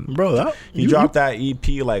SoundCloud. Bro, He dropped that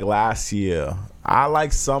EP like last year. I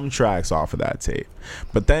like some tracks off of that tape.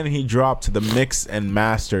 But then he dropped the mixed and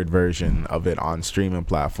mastered version of it on streaming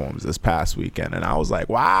platforms this past weekend. And I was like,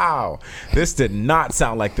 wow, this did not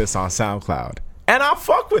sound like this on SoundCloud. And I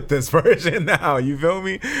fuck with this version now, you feel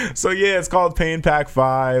me? So yeah, it's called Pain Pack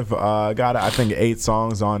 5. Got, I think, 8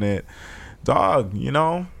 songs on it. Dog, you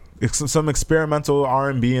know, some experimental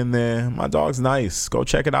R&B in there. My dog's nice. Go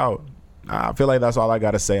check it out. I feel like that's all I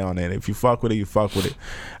gotta say on it. If you fuck with it, you fuck with it.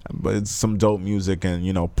 But it's some dope music, and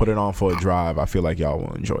you know, put it on for a drive. I feel like y'all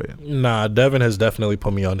will enjoy it. Nah, Devin has definitely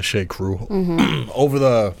put me on the Che Ecru over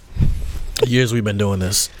the years we've been doing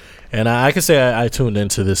this, and I can say I tuned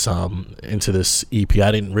into this EP.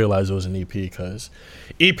 I didn't realize it was an EP because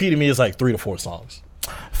EP to me is like 3 to 4 songs.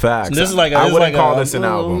 Facts. So this is like I wouldn't call this an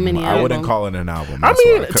album. mini I wouldn't album. call it an album. I That's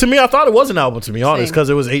mean, why. to me, I thought it was an album, to be honest, Same. because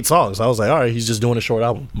it was 8 songs. I was like, all right, he's just doing a short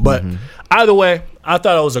album. But either way, I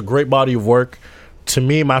thought it was a great body of work. To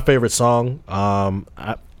me, my favorite song,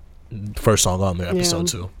 first song on there, episode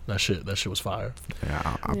 2. That shit was fire.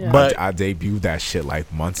 Yeah, Yeah. But- I debuted that shit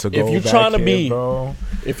like months ago. If you back trying to here, be- bro,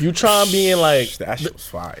 If you try and be in like, that shit was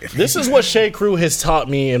fire. this is what Che Ecru has taught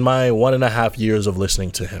me in my 1.5 years of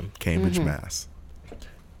listening to him. Cambridge, Mass.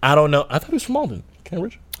 I don't know. I thought he was from Malden,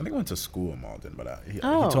 Cambridge. I think I went to school in Malden, but he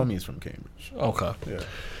Oh. told me he's from Cambridge. Okay. Yeah.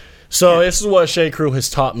 So this is what Che Ecru has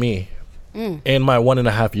taught me in my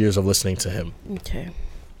 1.5 years of listening to him. Okay.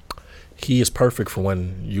 He is perfect for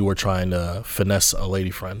when you were trying to finesse a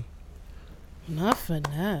lady friend. Not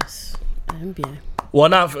finesse. NBA. Well,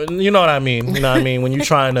 not you know what I mean. You know what I mean when you're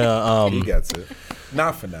trying to. He gets it.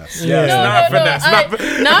 Not finesse. Yeah. Yes, No, not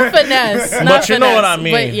finesse. Not finesse. Not But you know what I finesse,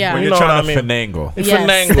 mean. But yeah. When You you're know trying what to I mean. finagle. Yes,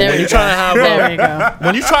 Finagle. there When we you're trying to have There we go.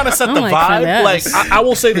 when you're trying to set the like vibe, finesse. like I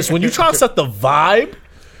will say this: when you try to set the vibe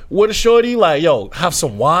with a shorty, like yo, have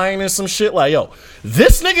some wine and some shit, like yo,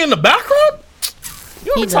 this nigga in the background. You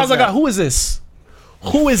know how many does times I got? that. Who is this?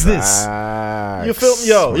 Who is this? Facts. You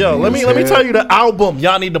feel me? Yo, let me tell you the album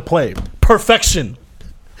y'all need to play. Perfection.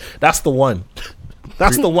 That's the one.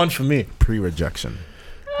 That's the one for me. Pre-rejection.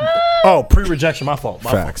 Oh, pre-rejection. My fault.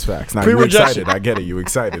 Facts. Now you Pre-rejection. excited. I get it. You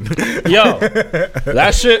excited. Yo,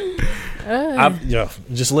 that shit. Yo,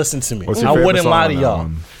 just listen to me. What's your I favorite wouldn't song lie on to that y'all.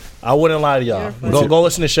 one? I wouldn't lie to y'all. Go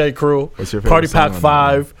listen to Che Ecru. What's your favorite Party song Pack on that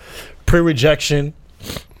 5. Pre-rejection.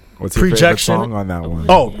 What's your favorite Projection. song on that one?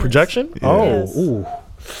 Oh, projection. Yes. Oh, ooh.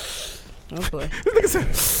 Oh boy.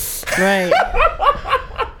 Right.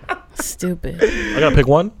 Stupid. I gotta pick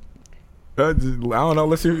one. I don't know.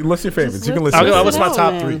 List your favorites. You can listen. I'll to go it. with my out,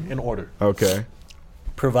 top man. 3 in order. Okay.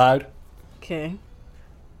 Provide, Okay.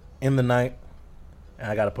 In the Night,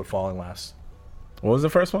 and I gotta put Falling last. What was the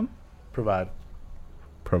first one? Provide,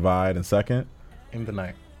 Provide and second. In the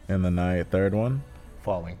Night, In the Night, third one.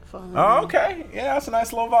 Falling. Oh, okay. Yeah, that's a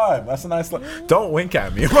nice little vibe. That's a nice little... Don't wink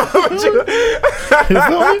at me.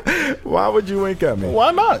 Why would you wink at me? Why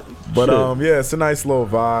not? But Shit. yeah, it's a nice little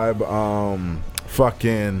vibe.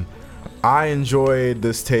 Fucking I enjoyed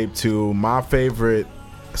this tape too. My favorite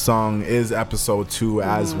song is episode 2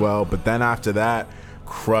 as well. But then after that,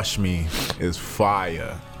 Crush Me is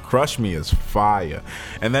fire. Crush Me is fire.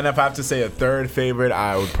 And then if I have to say a third favorite,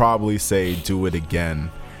 I would probably say Do It Again.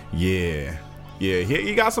 Yeah,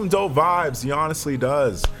 he got some dope vibes. He honestly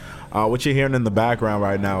does. What you're hearing in the background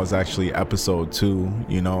right now is actually episode 2.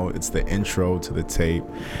 You know, it's the intro to the tape.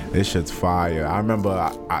 This shit's fire. I remember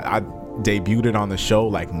I debuted it on the show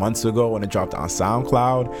like months ago when it dropped on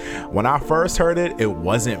SoundCloud. When I first heard it, it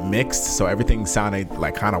wasn't mixed, so everything sounded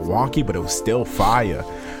like kind of wonky, but it was still fire.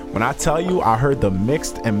 When I tell you, I heard the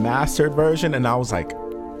mixed and mastered version, and I was like,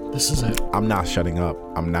 This is it. I'm not shutting up.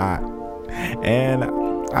 I'm not. And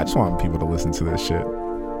I just want people to listen to this shit.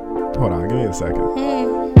 Hold on, give me a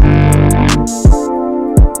second.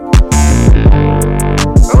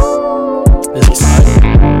 Is he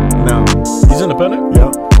signed? No. He's independent?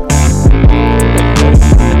 Yep.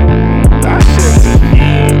 That shit's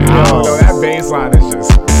I don't know. That bass line is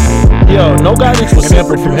just. Yo, No Guidance was And he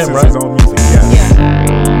sampled from him, produces right? his own music, yes.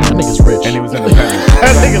 That nigga's rich. And he was independent.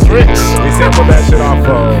 That nigga's rich. They sampled that shit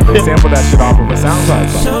off of a SoundCloud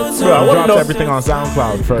song. Bro, I wanna Dropped know- everything on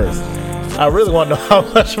SoundCloud first. I really want to know how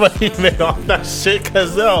much money he made off that shit,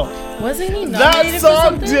 cause yo, Wasn't he that nominated for song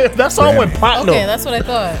something? that song went platinum. Okay, that's what I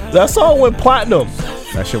thought. That song went platinum.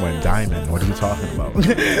 That shit went diamond. What are you talking about?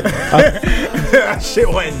 That shit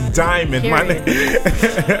went diamond, my Period.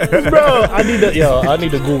 nigga. Bro, I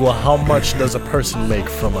need to Google how much does a person make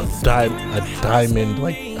from a diamond,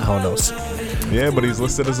 like I don't know. Yeah, but he's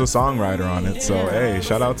listed as a songwriter on it. So, hey,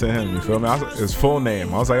 shout out to him. You feel me? His full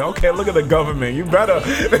name. I was like, okay, look at the government. You better.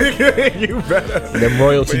 You better. Them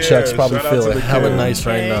royalty checks probably shout out feel to the hella kid. nice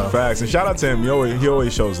right now. Facts. And shout out to him. He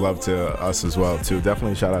always shows love to us as well, too.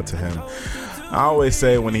 Definitely shout out to him. I always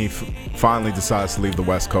say when he finally decides to leave the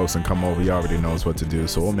West Coast and come over, he already knows what to do.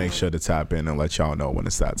 So we'll make sure to tap in and let y'all know when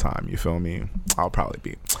it's that time. You feel me? I'll probably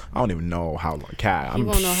be. I don't even know how long. You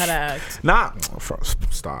won't know how to act. Nah.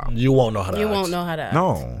 Stop. You won't know how to You act. won't know how to act.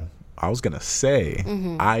 No. I was going to say,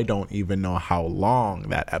 I don't even know how long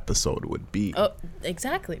that episode would be. Oh,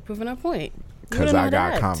 exactly. Proving our point. Because I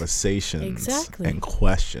got conversations and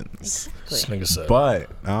questions. This nigga said. But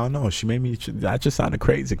I don't know. She made me. That just sounded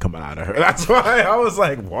crazy coming out of her. That's why I was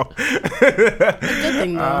like, "What?" Good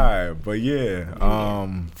thing though. All right, but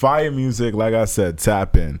yeah, fire music. Like I said,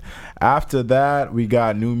 tap in. After that, we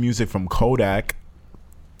got new music from Kodak.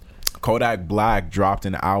 Kodak Black dropped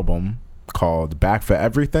an album called "Back for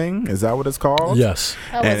Everything." Is that what it's called? Yes.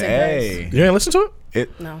 That And wasn't hey, You didn't listen to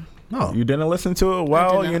it? No. No. you didn't listen to it?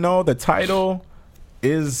 Well, you know, the title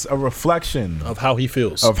is a reflection Of how he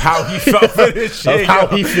feels. of how he felt for this shit. Of how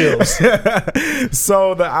yo. he feels.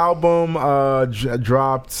 So the album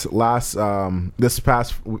dropped this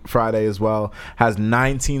past Friday as well. Has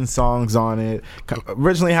 19 songs on it.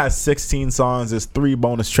 Originally has 16 songs. There's 3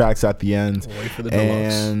 bonus tracks at the end. Wait for the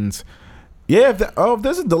deluxe. And yeah, if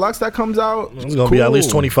there's a deluxe that comes out, It's gonna be at least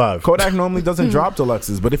 25. Kodak normally doesn't drop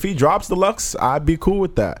deluxes, but if he drops deluxe, I'd be cool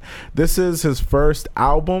with that. This is his first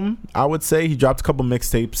album. I would say he dropped a couple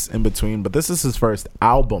mixtapes in between, but this is his first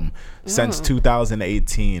album since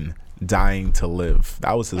 2018. Dying to Live.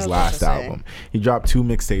 That was his last album. He dropped 2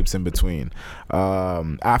 mixtapes in between.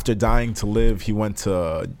 After Dying to Live, he went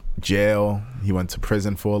to jail. He went to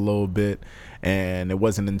prison for a little bit. And it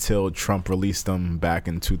wasn't until Trump released him back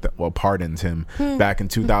in pardoned him back in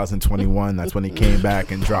 2021. That's when he came back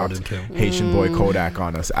and dropped Haitian Boy Kodak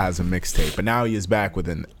on us as a mixtape. But now he is back with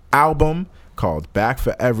an album called Back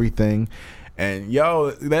for Everything. And yo,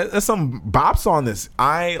 there's some bops on this.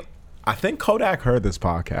 I think Kodak heard this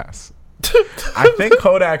podcast. I think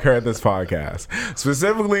Kodak heard this podcast.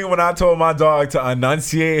 Specifically when I told my dog to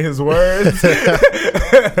enunciate his words.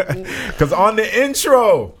 Because on the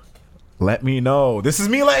intro, let me know. This is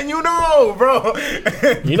me letting you know, bro.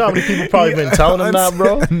 You know how many people probably been telling him that,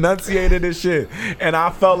 bro? Enunciated this shit. And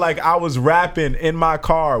I felt like I was rapping in my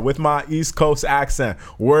car with my East Coast accent,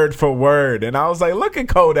 word for word. And I was like, look at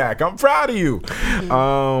Kodak. I'm proud of you.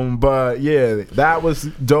 But yeah, that was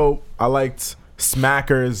dope. I liked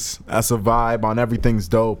Smackers. That's a vibe on Everything's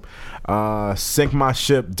Dope. Sink My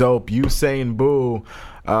Ship, dope. Usain Boo.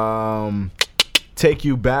 Take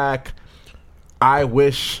You Back. I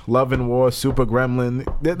Wish, Love and War, Super Gremlin.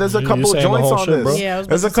 There's a couple of joints on this. Bro. Yeah, I was about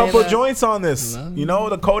There's a to say couple of that. joints on this. You know,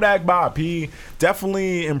 the Kodak Bop. He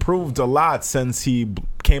definitely improved a lot since he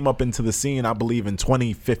came up into the scene, I believe, in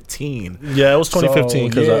 2015. Yeah, it was 2015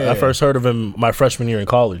 because So, yeah. I first heard of him my freshman year in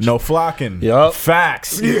college. No flocking. Yup.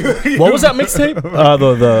 Facts. What was that mixtape?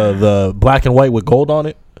 The black and white with gold on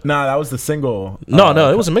it? Nah, that was the single. No,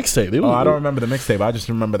 it was a mixtape. Oh, I don't remember the mixtape. I just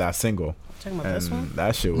remember that single. Talking about this one? And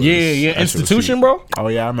that shit was... Yeah, that shit was Institution, sweet. bro. Oh,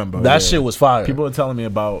 yeah, I remember. That Yeah. shit was fire. People were telling me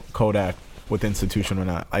about Kodak with Institution when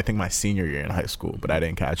I think my senior year in high school, but I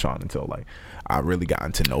didn't catch on until like I really got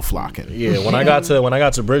into No Flocking. Yeah, when I got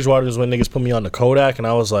to Bridgewater is when niggas put me on the Kodak, and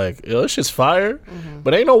I was like, yo, this shit's fire.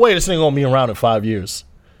 But ain't no way this nigga gonna be around in 5 years.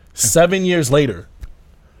 7 years later,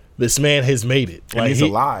 this man has made it. And he's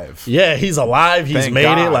alive. Yeah, he's alive. He's Thank made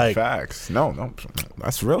God. it. Like, facts. No,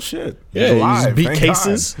 that's real shit. yeah, alive. he's beat Thank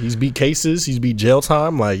cases. God. He's beat cases. He's beat jail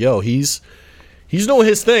time. Like, yo, he's doing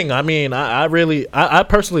his thing. I mean, I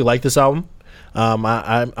personally like this album. I'm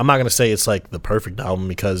not gonna say it's like the perfect album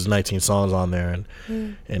because 19 songs on there,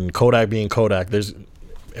 and Kodak being Kodak, there's,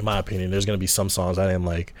 in my opinion, there's gonna be some songs I didn't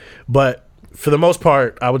like, but for the most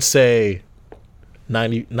part, I would say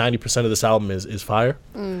 90% of this album is fire.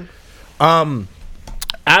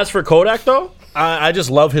 As for Kodak though, I just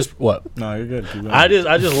love his what. No, you're good. Keep going.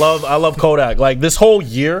 I love Kodak. Like this whole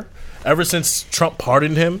year, ever since Trump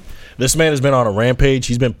pardoned him, this man has been on a rampage.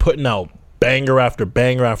 He's been putting out banger after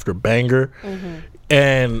banger after banger.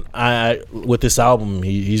 And I with this album,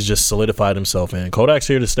 he's just solidified himself. And Kodak's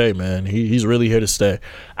here to stay, man. He's really here to stay.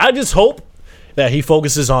 I just hope that he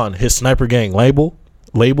focuses on his Sniper Gang label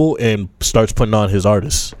and starts putting on his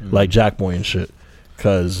artists like Jackboy and shit.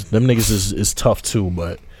 Cause them niggas is tough too,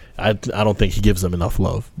 but I don't think he gives them enough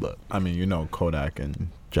love. But I mean, you know, Kodak and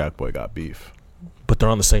Jackboy got beef. but they're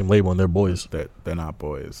on the same label and they're boys. They're not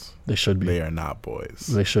boys. They should be. They are not boys.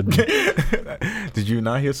 They should be. Did you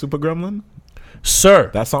not hear Super Gremlin? Sir.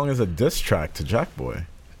 That song is a diss track to Jackboy.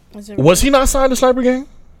 Was he not signed to Sniper Gang?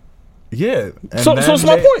 Yeah. So it's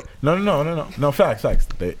my point. No, facts.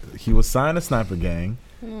 He was signed to Sniper Gang.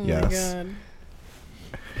 Oh yes. my God.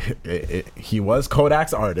 He was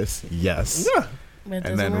Kodak's artist. Yes. Yeah.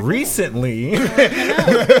 And then recently,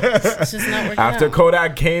 it's just not working after out.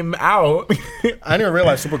 Kodak came out, I didn't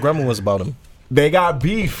realize Super Gremlin was about him. they got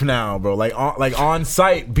beef now, bro. Like on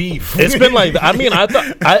site beef. It's been like, I mean,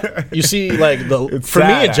 you see, like It's sad, for me,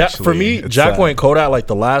 actually. It's Jack Boy sad. and Kodak, like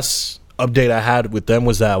the last update I had with them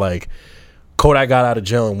was that like Kodak got out of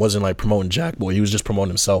jail and wasn't like promoting Jack Boy. He was just promoting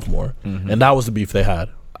himself more, and that was the beef they had.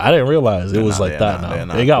 I didn't realize it was like that.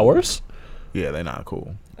 Now it got worse. Yeah, they're not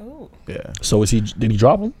cool. Oh. Yeah. So did he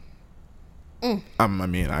drop him? I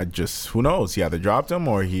mean, who knows? He either dropped him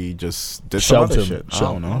or he just did Shelved some other him. shit. I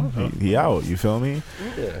don't know. He out. You feel me?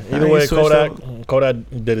 Yeah. Nah, Either he way, switched Kodak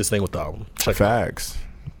did his thing with the album. Check it out. Facts.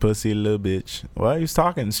 Pussy little bitch. Well, he was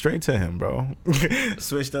talking straight to him, bro.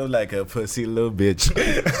 Switched up like a pussy little bitch.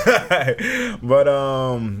 But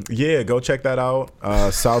yeah, go check that out.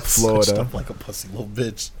 South Switched Florida. up like a pussy little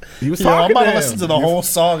bitch. He was Yo, I'm talking about to to listen him. to the whole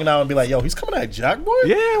song now and be like, yo, he's coming at Jack Boy?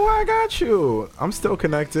 Yeah, well, I got you. I'm still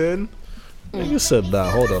connected, You said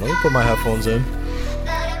that. Hold on. Let me put my headphones in.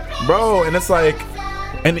 bro. And it's like,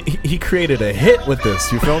 and he created a hit with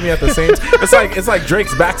this. You feel me? At the same, it's like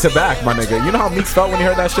Drake's back to back, my nigga. You know how Meeks felt when he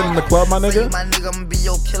heard that shit in the club, my nigga. My nigga, I'ma be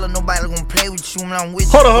your killer. Nobody gonna play with you when I'm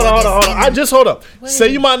with Hold you. on. Hold up. Say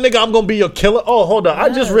you my nigga, I'm gonna be your killer. Oh, hold on. I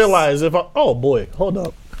just realized oh boy, hold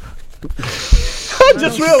up. I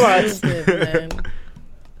just realized. Stupid, man.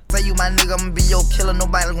 Say you my nigga, I'ma be your killer.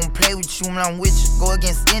 Nobody gonna play with you when I'm with you. Go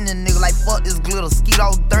against any nigga like fuck this glitter. Skeet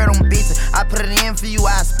all dirt on bitches. I put it in for you,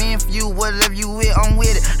 I spin for you. Whatever you with, I'm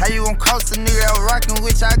with it. How you gon' cross a nigga out rockin'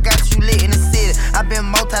 with you? I got you lit in the city. I been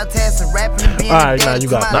multitasking, rapping and being Alright, now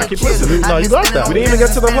you got Nah, keep listening. No, you got that. We didn't even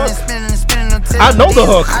get to the hook. I know the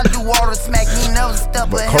hook. I do all the smack, you never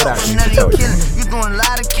step But or help Kodak with needs none of to your tell you. killing. You doing a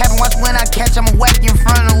lot of capping, watch when I catch, I'ma whack you in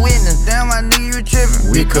front of witness. Damn, my nigga, you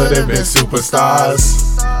tripping. We could have been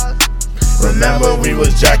superstars. Remember we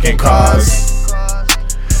was jacking cars,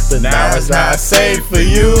 but now it's not safe for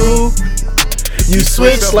you. You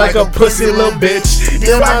switch like a pussy little bitch.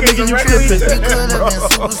 Yo, my nigga, you tripping. We could've been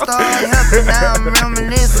superstars, helping now I'm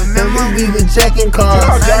reminiscing. Remember we were jacking You cars. know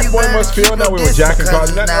how Jack Boy must feel now we were jacking cars.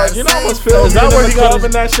 You know how must feel. Is that where he got club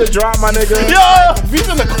and that shit dropped, my nigga? Yo, he's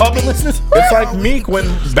in the club and listening. It's like Meek when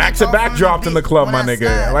Back to Back dropped in the club, my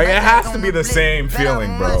nigga. Like it has to be the same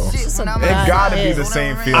feeling, bro. It's a It bad gotta be hit. the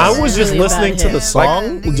same feeling. I was just Really listening bad to the hit.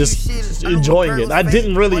 song, just enjoying it. I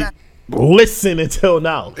didn't really listen until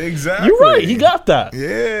now. Exactly. You're right. He got that.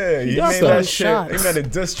 Yeah, he got made some that shit. shots. He made a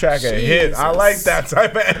diss track a hit. I like that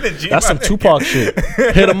type of energy. That's my some nigga. Tupac shit.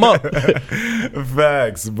 Hit him up.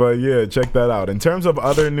 Facts, but yeah, check that out. In terms of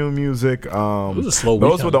other new music, was a slow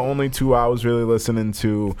those weekend. were the only two I was really listening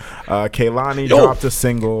to. Kehlani Yo. dropped a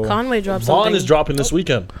single. Conway dropped Vaughn something. is dropping this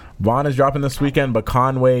weekend. Vaughn is dropping this weekend, but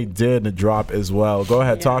Conway did drop as well. Go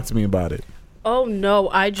ahead, talk to me about it. Oh no,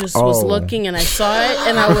 I just was Oh. looking and I saw it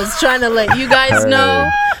and I was trying to let you guys know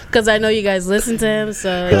because I know you guys listen to him.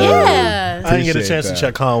 So yeah, I didn't get a Appreciate chance that. to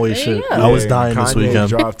check Conway There you shit. go. I was Yeah, dying this Kanye weekend.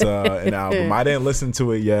 dropped an album. I didn't listen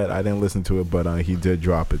to it yet. But he did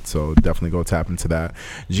drop it. So definitely go tap into that.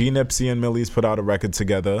 G Nipsey and Millie's put out a record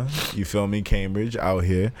together. You feel me? Cambridge out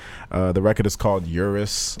here. The record is called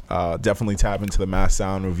Eurus. Definitely tap into the Mass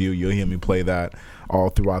Sound review. You'll hear me play that all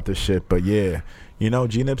throughout this shit. But yeah. You know,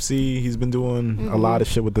 G Nipsey, he's been doing a lot of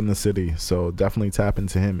shit within the city. So definitely tap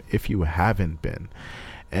into him if you haven't been.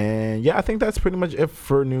 And yeah, I think that's pretty much it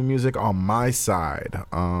for new music on my side.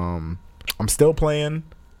 I'm still playing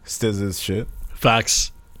Stizz's shit.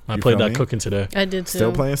 Facts. I You played feel that me? cooking today. I did too.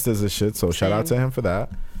 Still playing Stizz's shit. So shout out to him for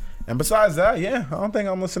that. And besides that, yeah, I don't think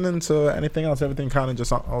I'm listening to anything else. Everything kind of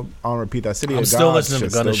just on repeat. That City I'm of still God listening to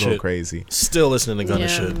shit Gunna still go shit. crazy. Still listening to Gunna Yeah.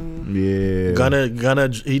 shit. Yeah. Gunna,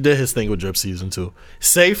 he did his thing with Drip Season 2.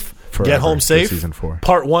 Safe, Forever. Get Home Drip Safe. Season 4.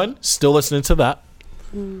 Part 1, still listening to that.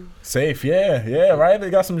 Safe, yeah, right. They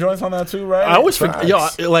got some joints on that too, right? I always forget.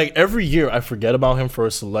 Facts. Like every year, I forget about him for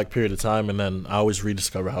a select period of time, and then I always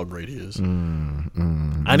rediscover how great he is.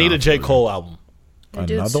 I need a J. Cole album. I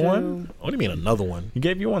did Another too. one? What do you mean another one? He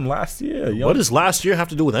gave you one last year. Yo. What does last year have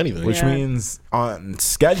to do with anything? Which Yeah. means on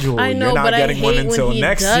schedule, I know, you're not but I getting one hate when until he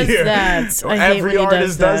next does year. that. I hate Every when he artist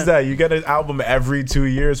does does that. that. You get an album every 2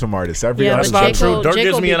 years from artists. Every Yeah, artist but That's J. not Cole- true. Dirk J.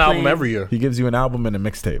 gives Cole me be an album playing. every year. he gives you an album and a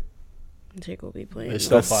mixtape. Jake will be playing. It's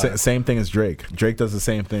still That's fire. same thing as Drake. Drake does the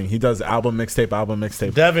same thing. He does album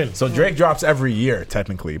mixtape. Devin. So Drake drops every year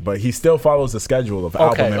technically, but he still follows the schedule of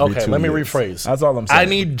album every 2 Let me years. rephrase. That's all I'm saying. I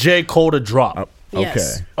need J. Cole to drop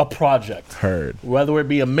Yes. a project. Heard. Whether it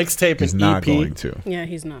be a mixtape, He's an not EP. going to. Yeah,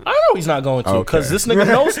 he's not. I know he's not going to because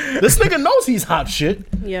Okay. this nigga knows he's hot shit.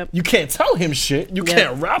 Yep. You can't tell him shit. You Yep.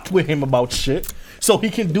 can't rap with him about shit. So he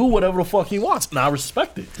can do whatever the fuck he wants. And I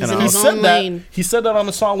respect it. He's in his own lane. He said that on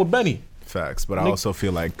the song with Benny. Facts. But I also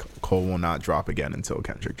feel like Cole will not drop again until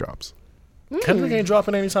Kendrick drops. Kendrick ain't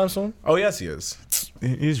dropping anytime soon. Oh, yes, he is.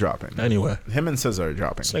 He's dropping. Anyway. Him and SZA are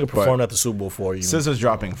dropping. This nigga performed at the Super Bowl for you. SZA's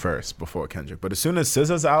dropping first before Kendrick. But as soon as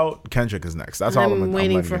SZA's out, Kendrick is next. That's all I'm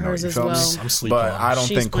waiting letting for you know. hers You as feel me? well. I'm sleeping But on I don't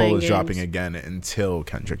She's think Cole playing is dropping games. again until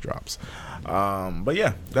Kendrick drops. But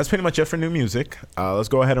yeah, that's pretty much it for new music. Let's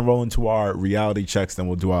go ahead and roll into our reality checks. Then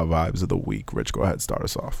we'll do our vibes of the week. Rich, go ahead, start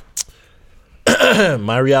us off.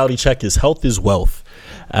 My reality check is health is wealth.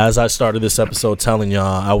 As I started this episode telling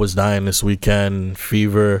y'all, I was dying this weekend,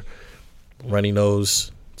 fever, runny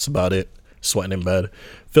nose. That's about it. Sweating in bed.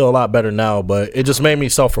 Feel a lot better now, but it just made me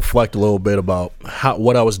self-reflect a little bit about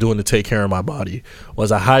what I was doing to take care of my body.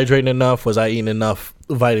 Was I hydrating enough? Was I eating enough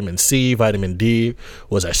vitamin C, vitamin D?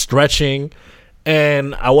 Was I stretching?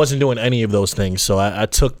 And I wasn't doing any of those things. So I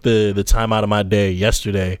took the time out of my day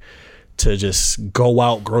yesterday to just go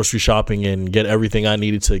out grocery shopping and get everything I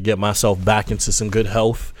needed to get myself back into some good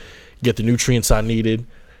health, get the nutrients I needed,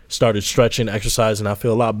 started stretching, exercising. I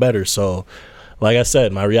feel a lot better. So like I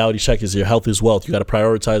said, my reality check is your health is wealth. You got to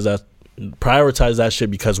prioritize that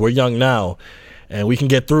shit because we're young now and we can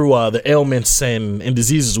get through the ailments and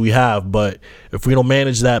diseases we have. But if we don't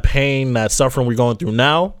manage that pain, that suffering we're going through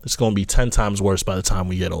now, it's going to be 10 times worse by the time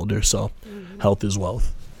we get older. So health is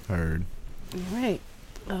wealth. Heard. All right.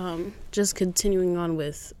 Just continuing on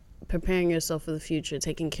with preparing yourself for the future,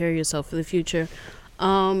 taking care of yourself for the future.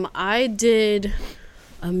 I did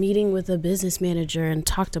a meeting with a business manager and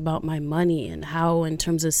talked about my money and how in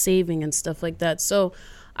terms of saving and stuff like that. So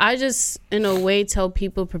I just, in a way, tell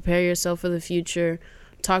people prepare yourself for the future.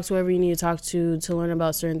 Talk to whoever you need to talk to learn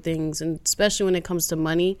about certain things, and especially when it comes to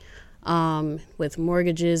money, with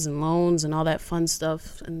mortgages and loans and all that fun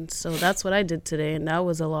stuff. And so that's what I did today, and that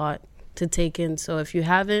was a lot to take in. So if you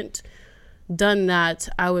haven't done that,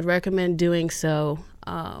 I would recommend doing so.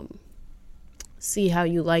 See how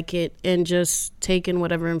you like it and just take in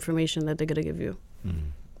whatever information that they're going to give you.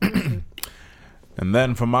 And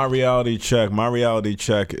then for my reality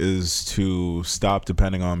check is to stop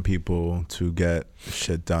depending on people to get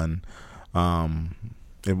shit done.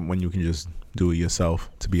 When you can just do it yourself,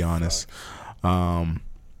 to be honest.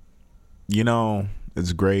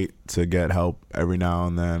 It's great to get help every now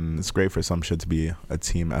and then. It's great for some shit to be a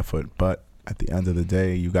team effort. But at the end of the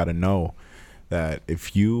day, you got to know that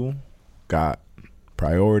if you got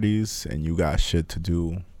priorities and you got shit to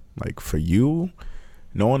do, like for you,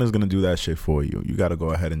 no one is going to do that shit for you. You got to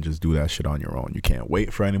go ahead and just do that shit on your own. You can't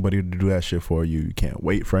wait for anybody to do that shit for you. You can't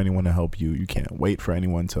wait for anyone to help you. You can't wait for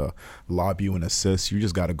anyone to lob you and assist. You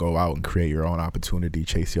just got to go out and create your own opportunity,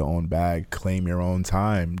 chase your own bag, claim your own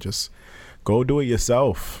time. Just go do it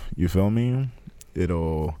yourself. You feel me?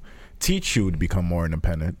 It'll teach you to become more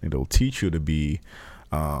independent. It'll teach you to be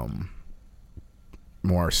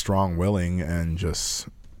more strong-willing and just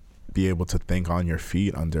be able to think on your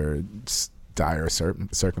feet under dire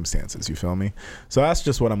circumstances. You feel me? So that's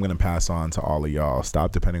just what I'm going to pass on to all of y'all.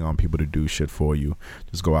 Stop depending on people to do shit for you.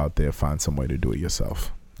 Just go out there, find some way to do it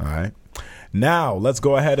yourself. All right? Now, let's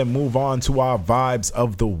go ahead and move on to our vibes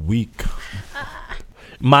of the week.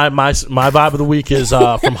 My vibe of the week is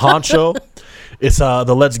from Hunxho. It's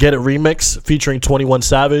the Let's Get It remix featuring 21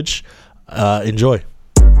 Savage. Enjoy.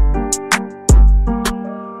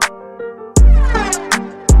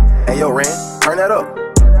 Hey, yo, Ren, turn that up.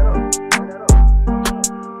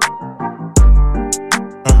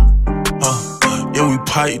 Yeah, we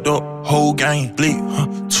piped up, whole gang, lit,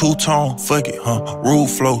 two-tone, fuck it, roof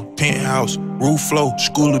flow, penthouse, roof flow,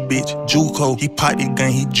 school of bitch, JUCO. He piped that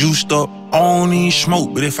gun, he juiced up. I don't even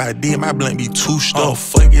smoke, but if I did, my blunt be too stuck.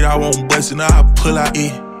 Fuck it, I won't bust it, now I pull out,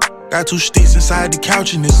 Got 2 sticks inside the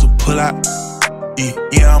couch and it's a pull out.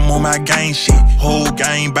 Yeah, I'm on my gang shit. Whole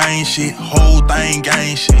gang bang shit. Whole thing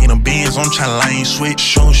gang shit. In the Benz, I'm tryna lane switch.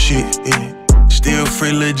 Show shit, Still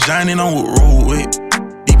free Lil Johnny, on with roll with.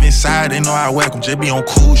 Deep inside, they know I whack 'em, just be on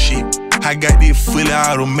cool shit. I got this fully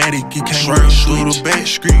automatic, you can't swerve through the back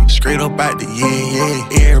street. Straight up out the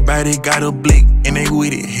yeah. Everybody got a blick, and they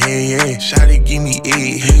with it, yeah. Shawty give me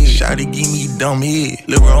egg, shawty give me dumb head.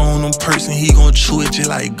 Look on them person, he gon' chew it just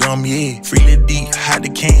like gum, yeah. Free the deep, hide the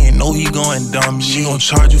can, know he going dumb, yeah. She gon'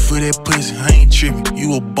 charge you for that pussy, I ain't trippin'.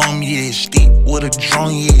 You a bum, yeah. Steep with a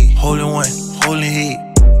drum, yeah. Holding one, holding head,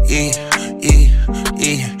 yeah.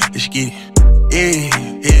 Let's get it,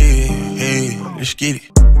 yeah. Let's get it.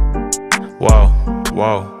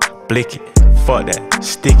 Wow, blick it, Fuck that,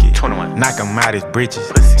 stick it. 21. Knock him out his britches.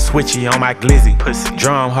 Pussy. Switchy on my glizzy. Pussy.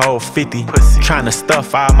 Drum hole 50. Pussy. Tryna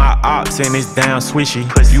stuff all my ops in this damn swishy.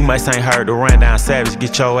 Pussy. You must ain't heard the rundown. Savage,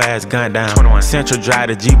 get your ass gunned down. 21. Central Drive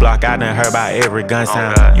to G Block, I done heard about every gun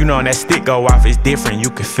sound. You know when that stick go off, it's different.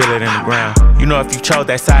 You can feel it in the ground. You know if you chose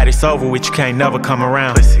that side, it's over with. You can't never come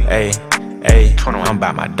around. Ayy. Ayy, I'm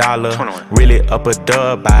about my dollar. 21. Really up a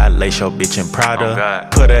dub, buy a lace your bitch in Prada.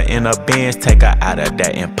 Put her in a Benz, take her out of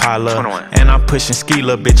that Impala. 21. And I'm pushing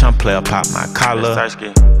Skila, bitch, I'm player, pop my collar.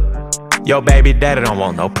 Yo, baby daddy don't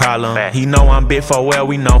want no problem. He know I'm big for well,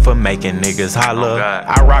 we known for making niggas holler.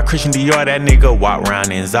 I rock Christian Dior, that nigga walk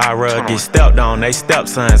round in Zara. Get stepped on, they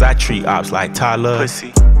stepsons, I treat ops like Tyler.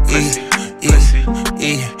 Pussy, pussy, pussy,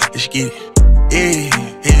 let's get it.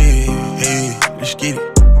 Let's get it.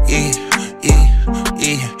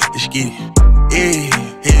 Let's get it.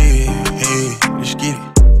 Let's get it.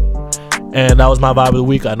 And that was my vibe of the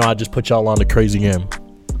week. I know I just put y'all on the crazy game.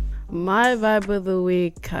 My vibe of the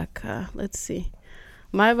week, Kaka. Let's see.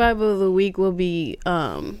 My vibe of the week will be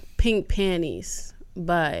Pink Panties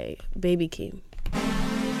by Baby Keem.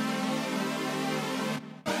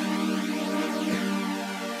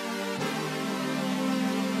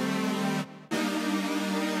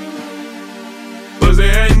 Pussy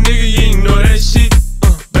ass nigga, you ain't know that shit.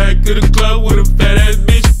 Back to the club with a fat ass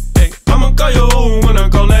bitch. Hey, I'ma call your hoe when I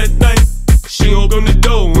call that night. She open the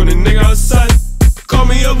door when a nigga outside. Call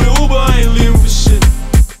me up in Uber, I ain't leaving for shit.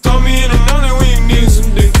 Call me in the morning when you need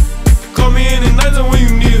some dick. Call me in the night when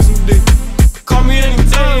you need some dick. Call me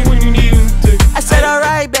anytime when you need some dick. I said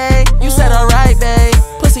alright, babe. You said alright, babe.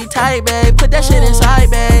 Pussy tight, babe. Put that shit inside,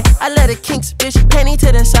 babe. I let it kinks, bitch. Penny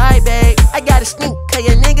to the side, babe. I got a sneak, cause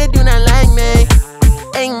your nigga do not like me.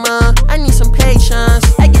 Hey, ma, I need some patience.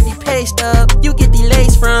 I get the paste up, you get the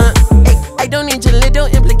lace front. Ay, I don't need your little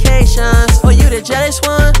implications. Oh, you the jealous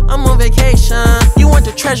one? I'm on vacation. You want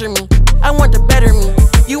to treasure me, I want to better me.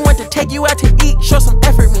 You want to take you out to eat, show some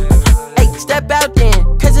effort me. Hey, step out then,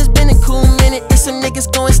 cause it's been a cool minute. There's some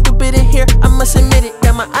niggas going stupid in here, I must admit it.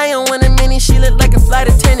 Got my eye on one a minute, she look like a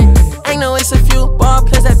flight attendant. I know it's a few ball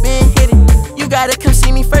players that been hit it. You gotta come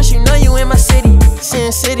see me first, you know you in my city.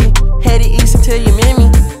 Sin City, headed east until you meet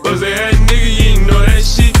me. Pussy ass nigga, you ain't know that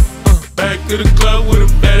shit. Back to the club with a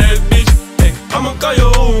fat ass bitch. Hey, I'ma call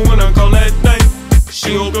your hoe when I call that night.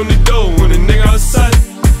 She open the door when a nigga outside.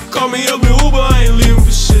 Call me up in Uber, I ain't leaving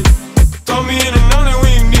for shit. Call me in the morning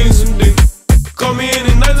when you need some dick. Call me in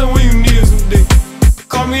the night when you need some dick.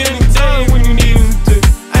 Call me anytime when you need some dick.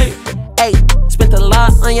 Hey, spent a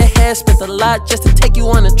lot on your head, spent a lot just to take you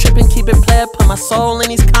on a trip and keep it player. Put my soul in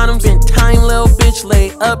these condoms. Been time, little bitch,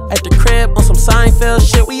 laid up at the crib on some Seinfeld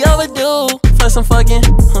shit. We overdue for some fucking,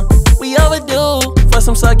 we overdue for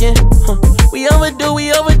some sucking, we overdue,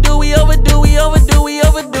 we overdue, we overdue, we overdue, we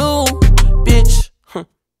overdue, bitch.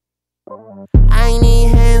 I need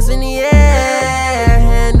hands in the air,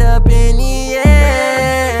 hand up in the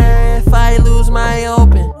air. If I lose my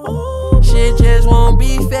open, shit just won't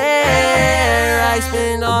be fair. I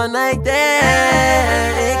spend all night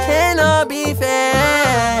there, it cannot be fair.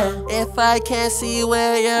 If I can't see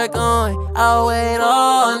where you're going, I'll wait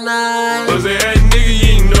all night. Pussy ass nigga, you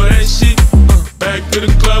ain't know that shit. Back to the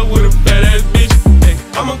club with a fat ass bitch. Hey,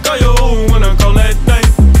 I'ma call your hoe when I call that night.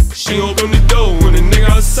 She open the door when a nigga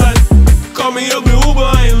outside. Call me up in Uber,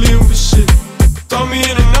 I ain't leaving for shit. Call me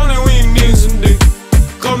in the morning when you need some dick.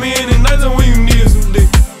 Call me in the night when you need some dick.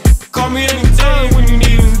 Call me anytime when you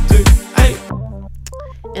need some dick. Hey.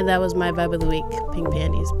 And that was my vibe of the week, Pink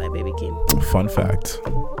Panties by Baby Keem. Fun fact,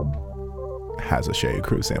 has a Che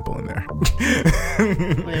Ecru sample in there.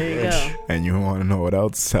 There you go. And you want to know what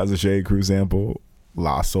else has a Che Ecru sample?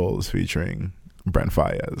 La Souls featuring Brent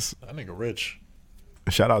Faiyaz. That nigga rich.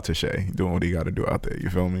 Shout out to Shay doing what he got to do out there. You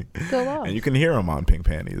feel me? Go off. And you can hear him on Pink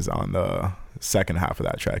Panties on the second half of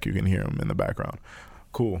that track. You can hear him in the background.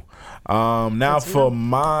 Cool. Now for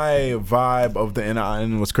my vibe of the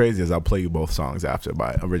and what's crazy is I'll play you both songs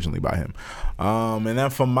originally by him. And then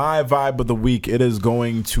for my vibe of the week, it is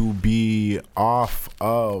going to be off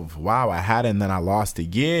of I had it and then I lost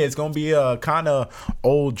it. Yeah, it's gonna be a kind of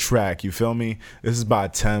old track. You feel me? This is by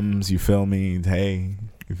Tems. You feel me? Hey.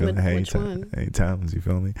 You feel me? Hey, Tems, you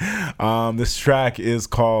feel me? This track is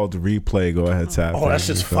called Replay. Go ahead, tap. Oh, that's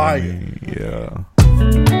just fire. Me? Yeah.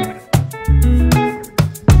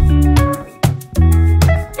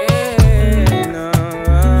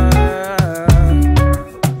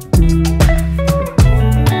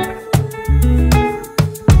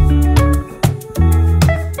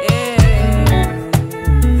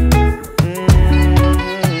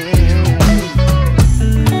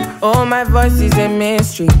 Oh, my voice is a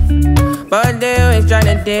mystery, but they always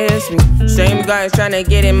tryna diss me. Same guys tryna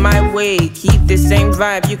get in my way. Keep the same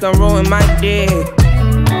vibe, you can ruin my day.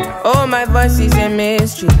 Oh, my voice is a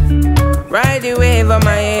mystery. Ride the wave of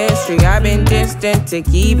my history. I've been distant to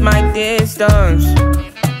keep my distance.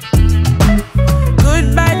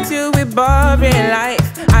 Goodbye to a boring life.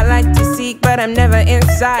 I like to seek, but I'm never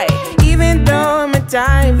inside. Even though I'm a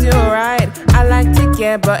time to ride, I like to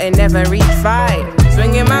care, but I never reach fight.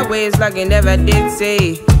 Swinging my ways like I never did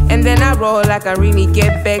say. And then I roll like I really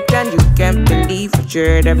get back. And you can't believe what you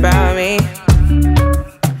heard about me.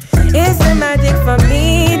 It's the magic for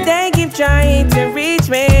me. They keep trying to reach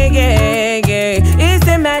me, yeah, yeah. It's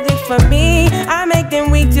the magic for me. I make them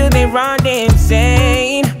weak till they run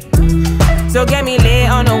insane. So get me lit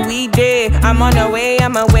on a weekday. I'm on the way,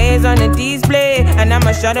 I'm a ways on the display. And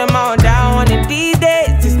I'ma shut them all down on the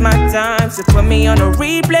D-Days. It's my time, so put me on a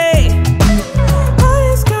replay. Oh,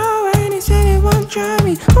 this girl, when they say they won't try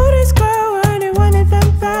me. Oh, this girl, when they wanna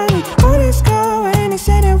dump by me. Oh, this girl, when they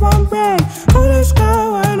say they won't break. Oh, this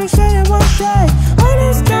girl, when they say they won't try. Oh,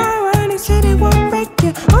 this girl, when they say they won't break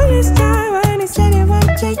you. Oh, this guy, when they say they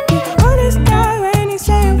won't take you. Oh, this guy, when they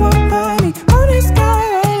say they won't buy me. Oh, this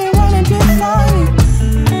guy, when they wanna do funny.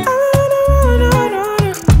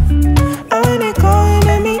 I wanna go and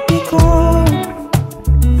I make me go.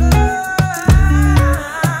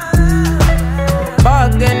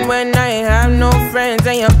 Back then when I have no friends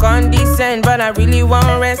and you're condescend, but I really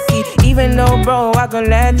want rescue. Even though, bro, I gon'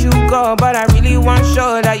 let you go, but I really want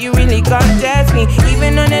sure that you really contest me.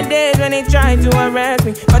 Even on the days when they try to arrest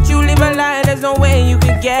me, but you live a lie, there's no way you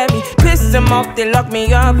could get me. Piss them off, they lock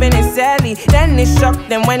me up in a celly. Then they shock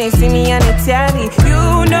them when they see me on the telly.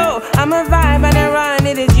 You know, I'm a vibe and I run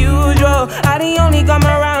it as usual. I the only come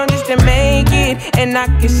around just to make it. And I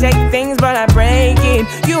can shake things, but I break it.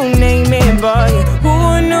 You name it, boy,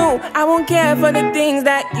 who knew? I won't care for the things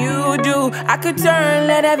that you do. I could turn,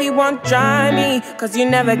 let everyone try me, cause you're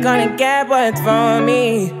never gonna get what's for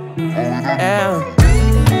me. Yeah.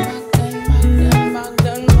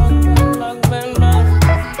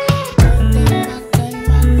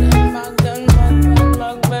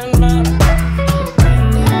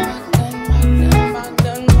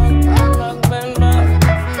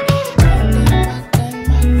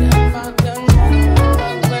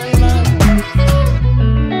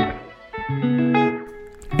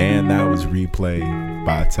 And that was Replay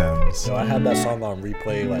by Tems. Yo, I had that song on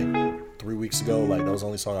replay like 3 weeks ago. Like that was the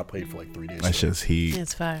only song I played for like 3 days. That's just heat.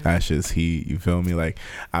 It's fire. That's just heat. You feel me? Like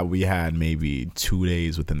we had maybe 2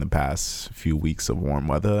 days within the past few weeks of warm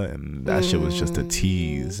weather, and that shit was just a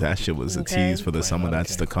tease. That shit was a tease for the summer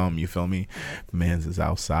that's to come. You feel me? Mans is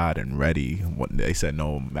outside and ready. What they said,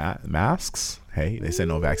 no masks. Hey, they said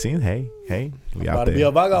no vaccines. Hey, we out there. Be a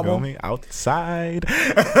vagabond. You feel me? Outside.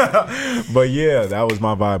 But yeah, that was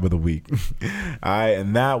my vibe of the week. All right,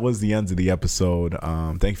 and that was the end of the episode.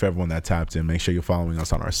 Thank you for everyone that tapped in. Make sure you're following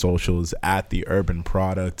us on our socials at The Urban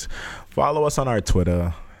Product. Follow us on our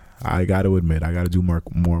Twitter. I got to admit, I got to do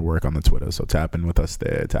more work on the Twitter. So tap in with us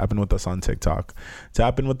there. Tap in with us on TikTok.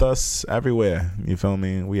 Tap in with us everywhere. You feel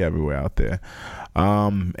me? We everywhere out there.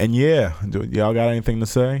 And yeah, y'all got anything to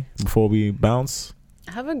say before we bounce?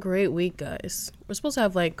 Have a great week, guys. We're supposed to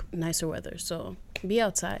have like nicer weather, so be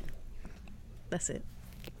outside. That's it.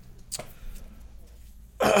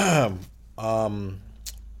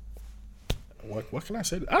 What can I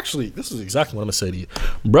say? Actually, this is exactly what I'm gonna say to you.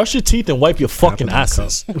 Brush your teeth and wipe your fucking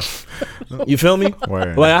asses. You feel me?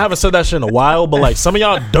 Word. Like I haven't said that shit in a while, but like some of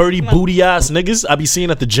y'all dirty booty ass niggas I be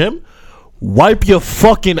seeing at the gym, wipe your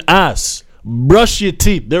fucking ass. Brush your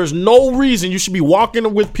teeth. There's no reason you should be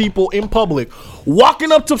walking with people in public,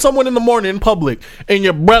 walking up to someone in the morning in public, and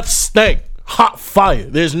your breath stank. Hot fire.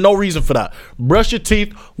 There's no reason for that. Brush your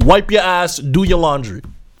teeth, wipe your ass, do your laundry.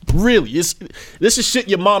 Really, this is shit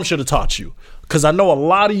your mom should have taught you. Because I know a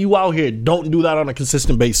lot of you out here don't do that on a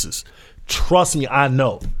consistent basis. Trust me, I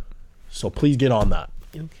know. So please get on that.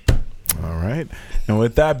 Okay. All right. And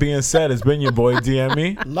with that being said, it's been your boy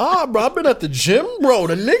DME. Nah, bro, I've been at the gym, bro.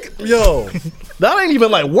 The nigga, yo, that ain't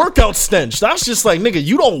even like workout stench. That's just like, nigga,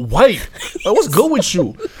 you don't wipe. Like, what's good with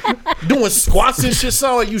you? Doing squats and shit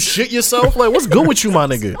sound like you shit yourself. Like, what's good with you, my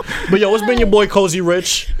nigga? But yo, it's been your boy Cozy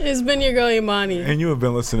Rich. It's been your girl Imani. And you have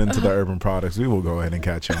been listening to The Urban Products. We will go ahead and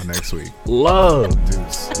catch y'all next week. Love.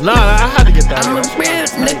 Nah, I had to get that. I'm a real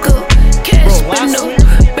nigga, cash spinner,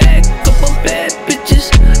 back up on bad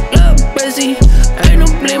bitches.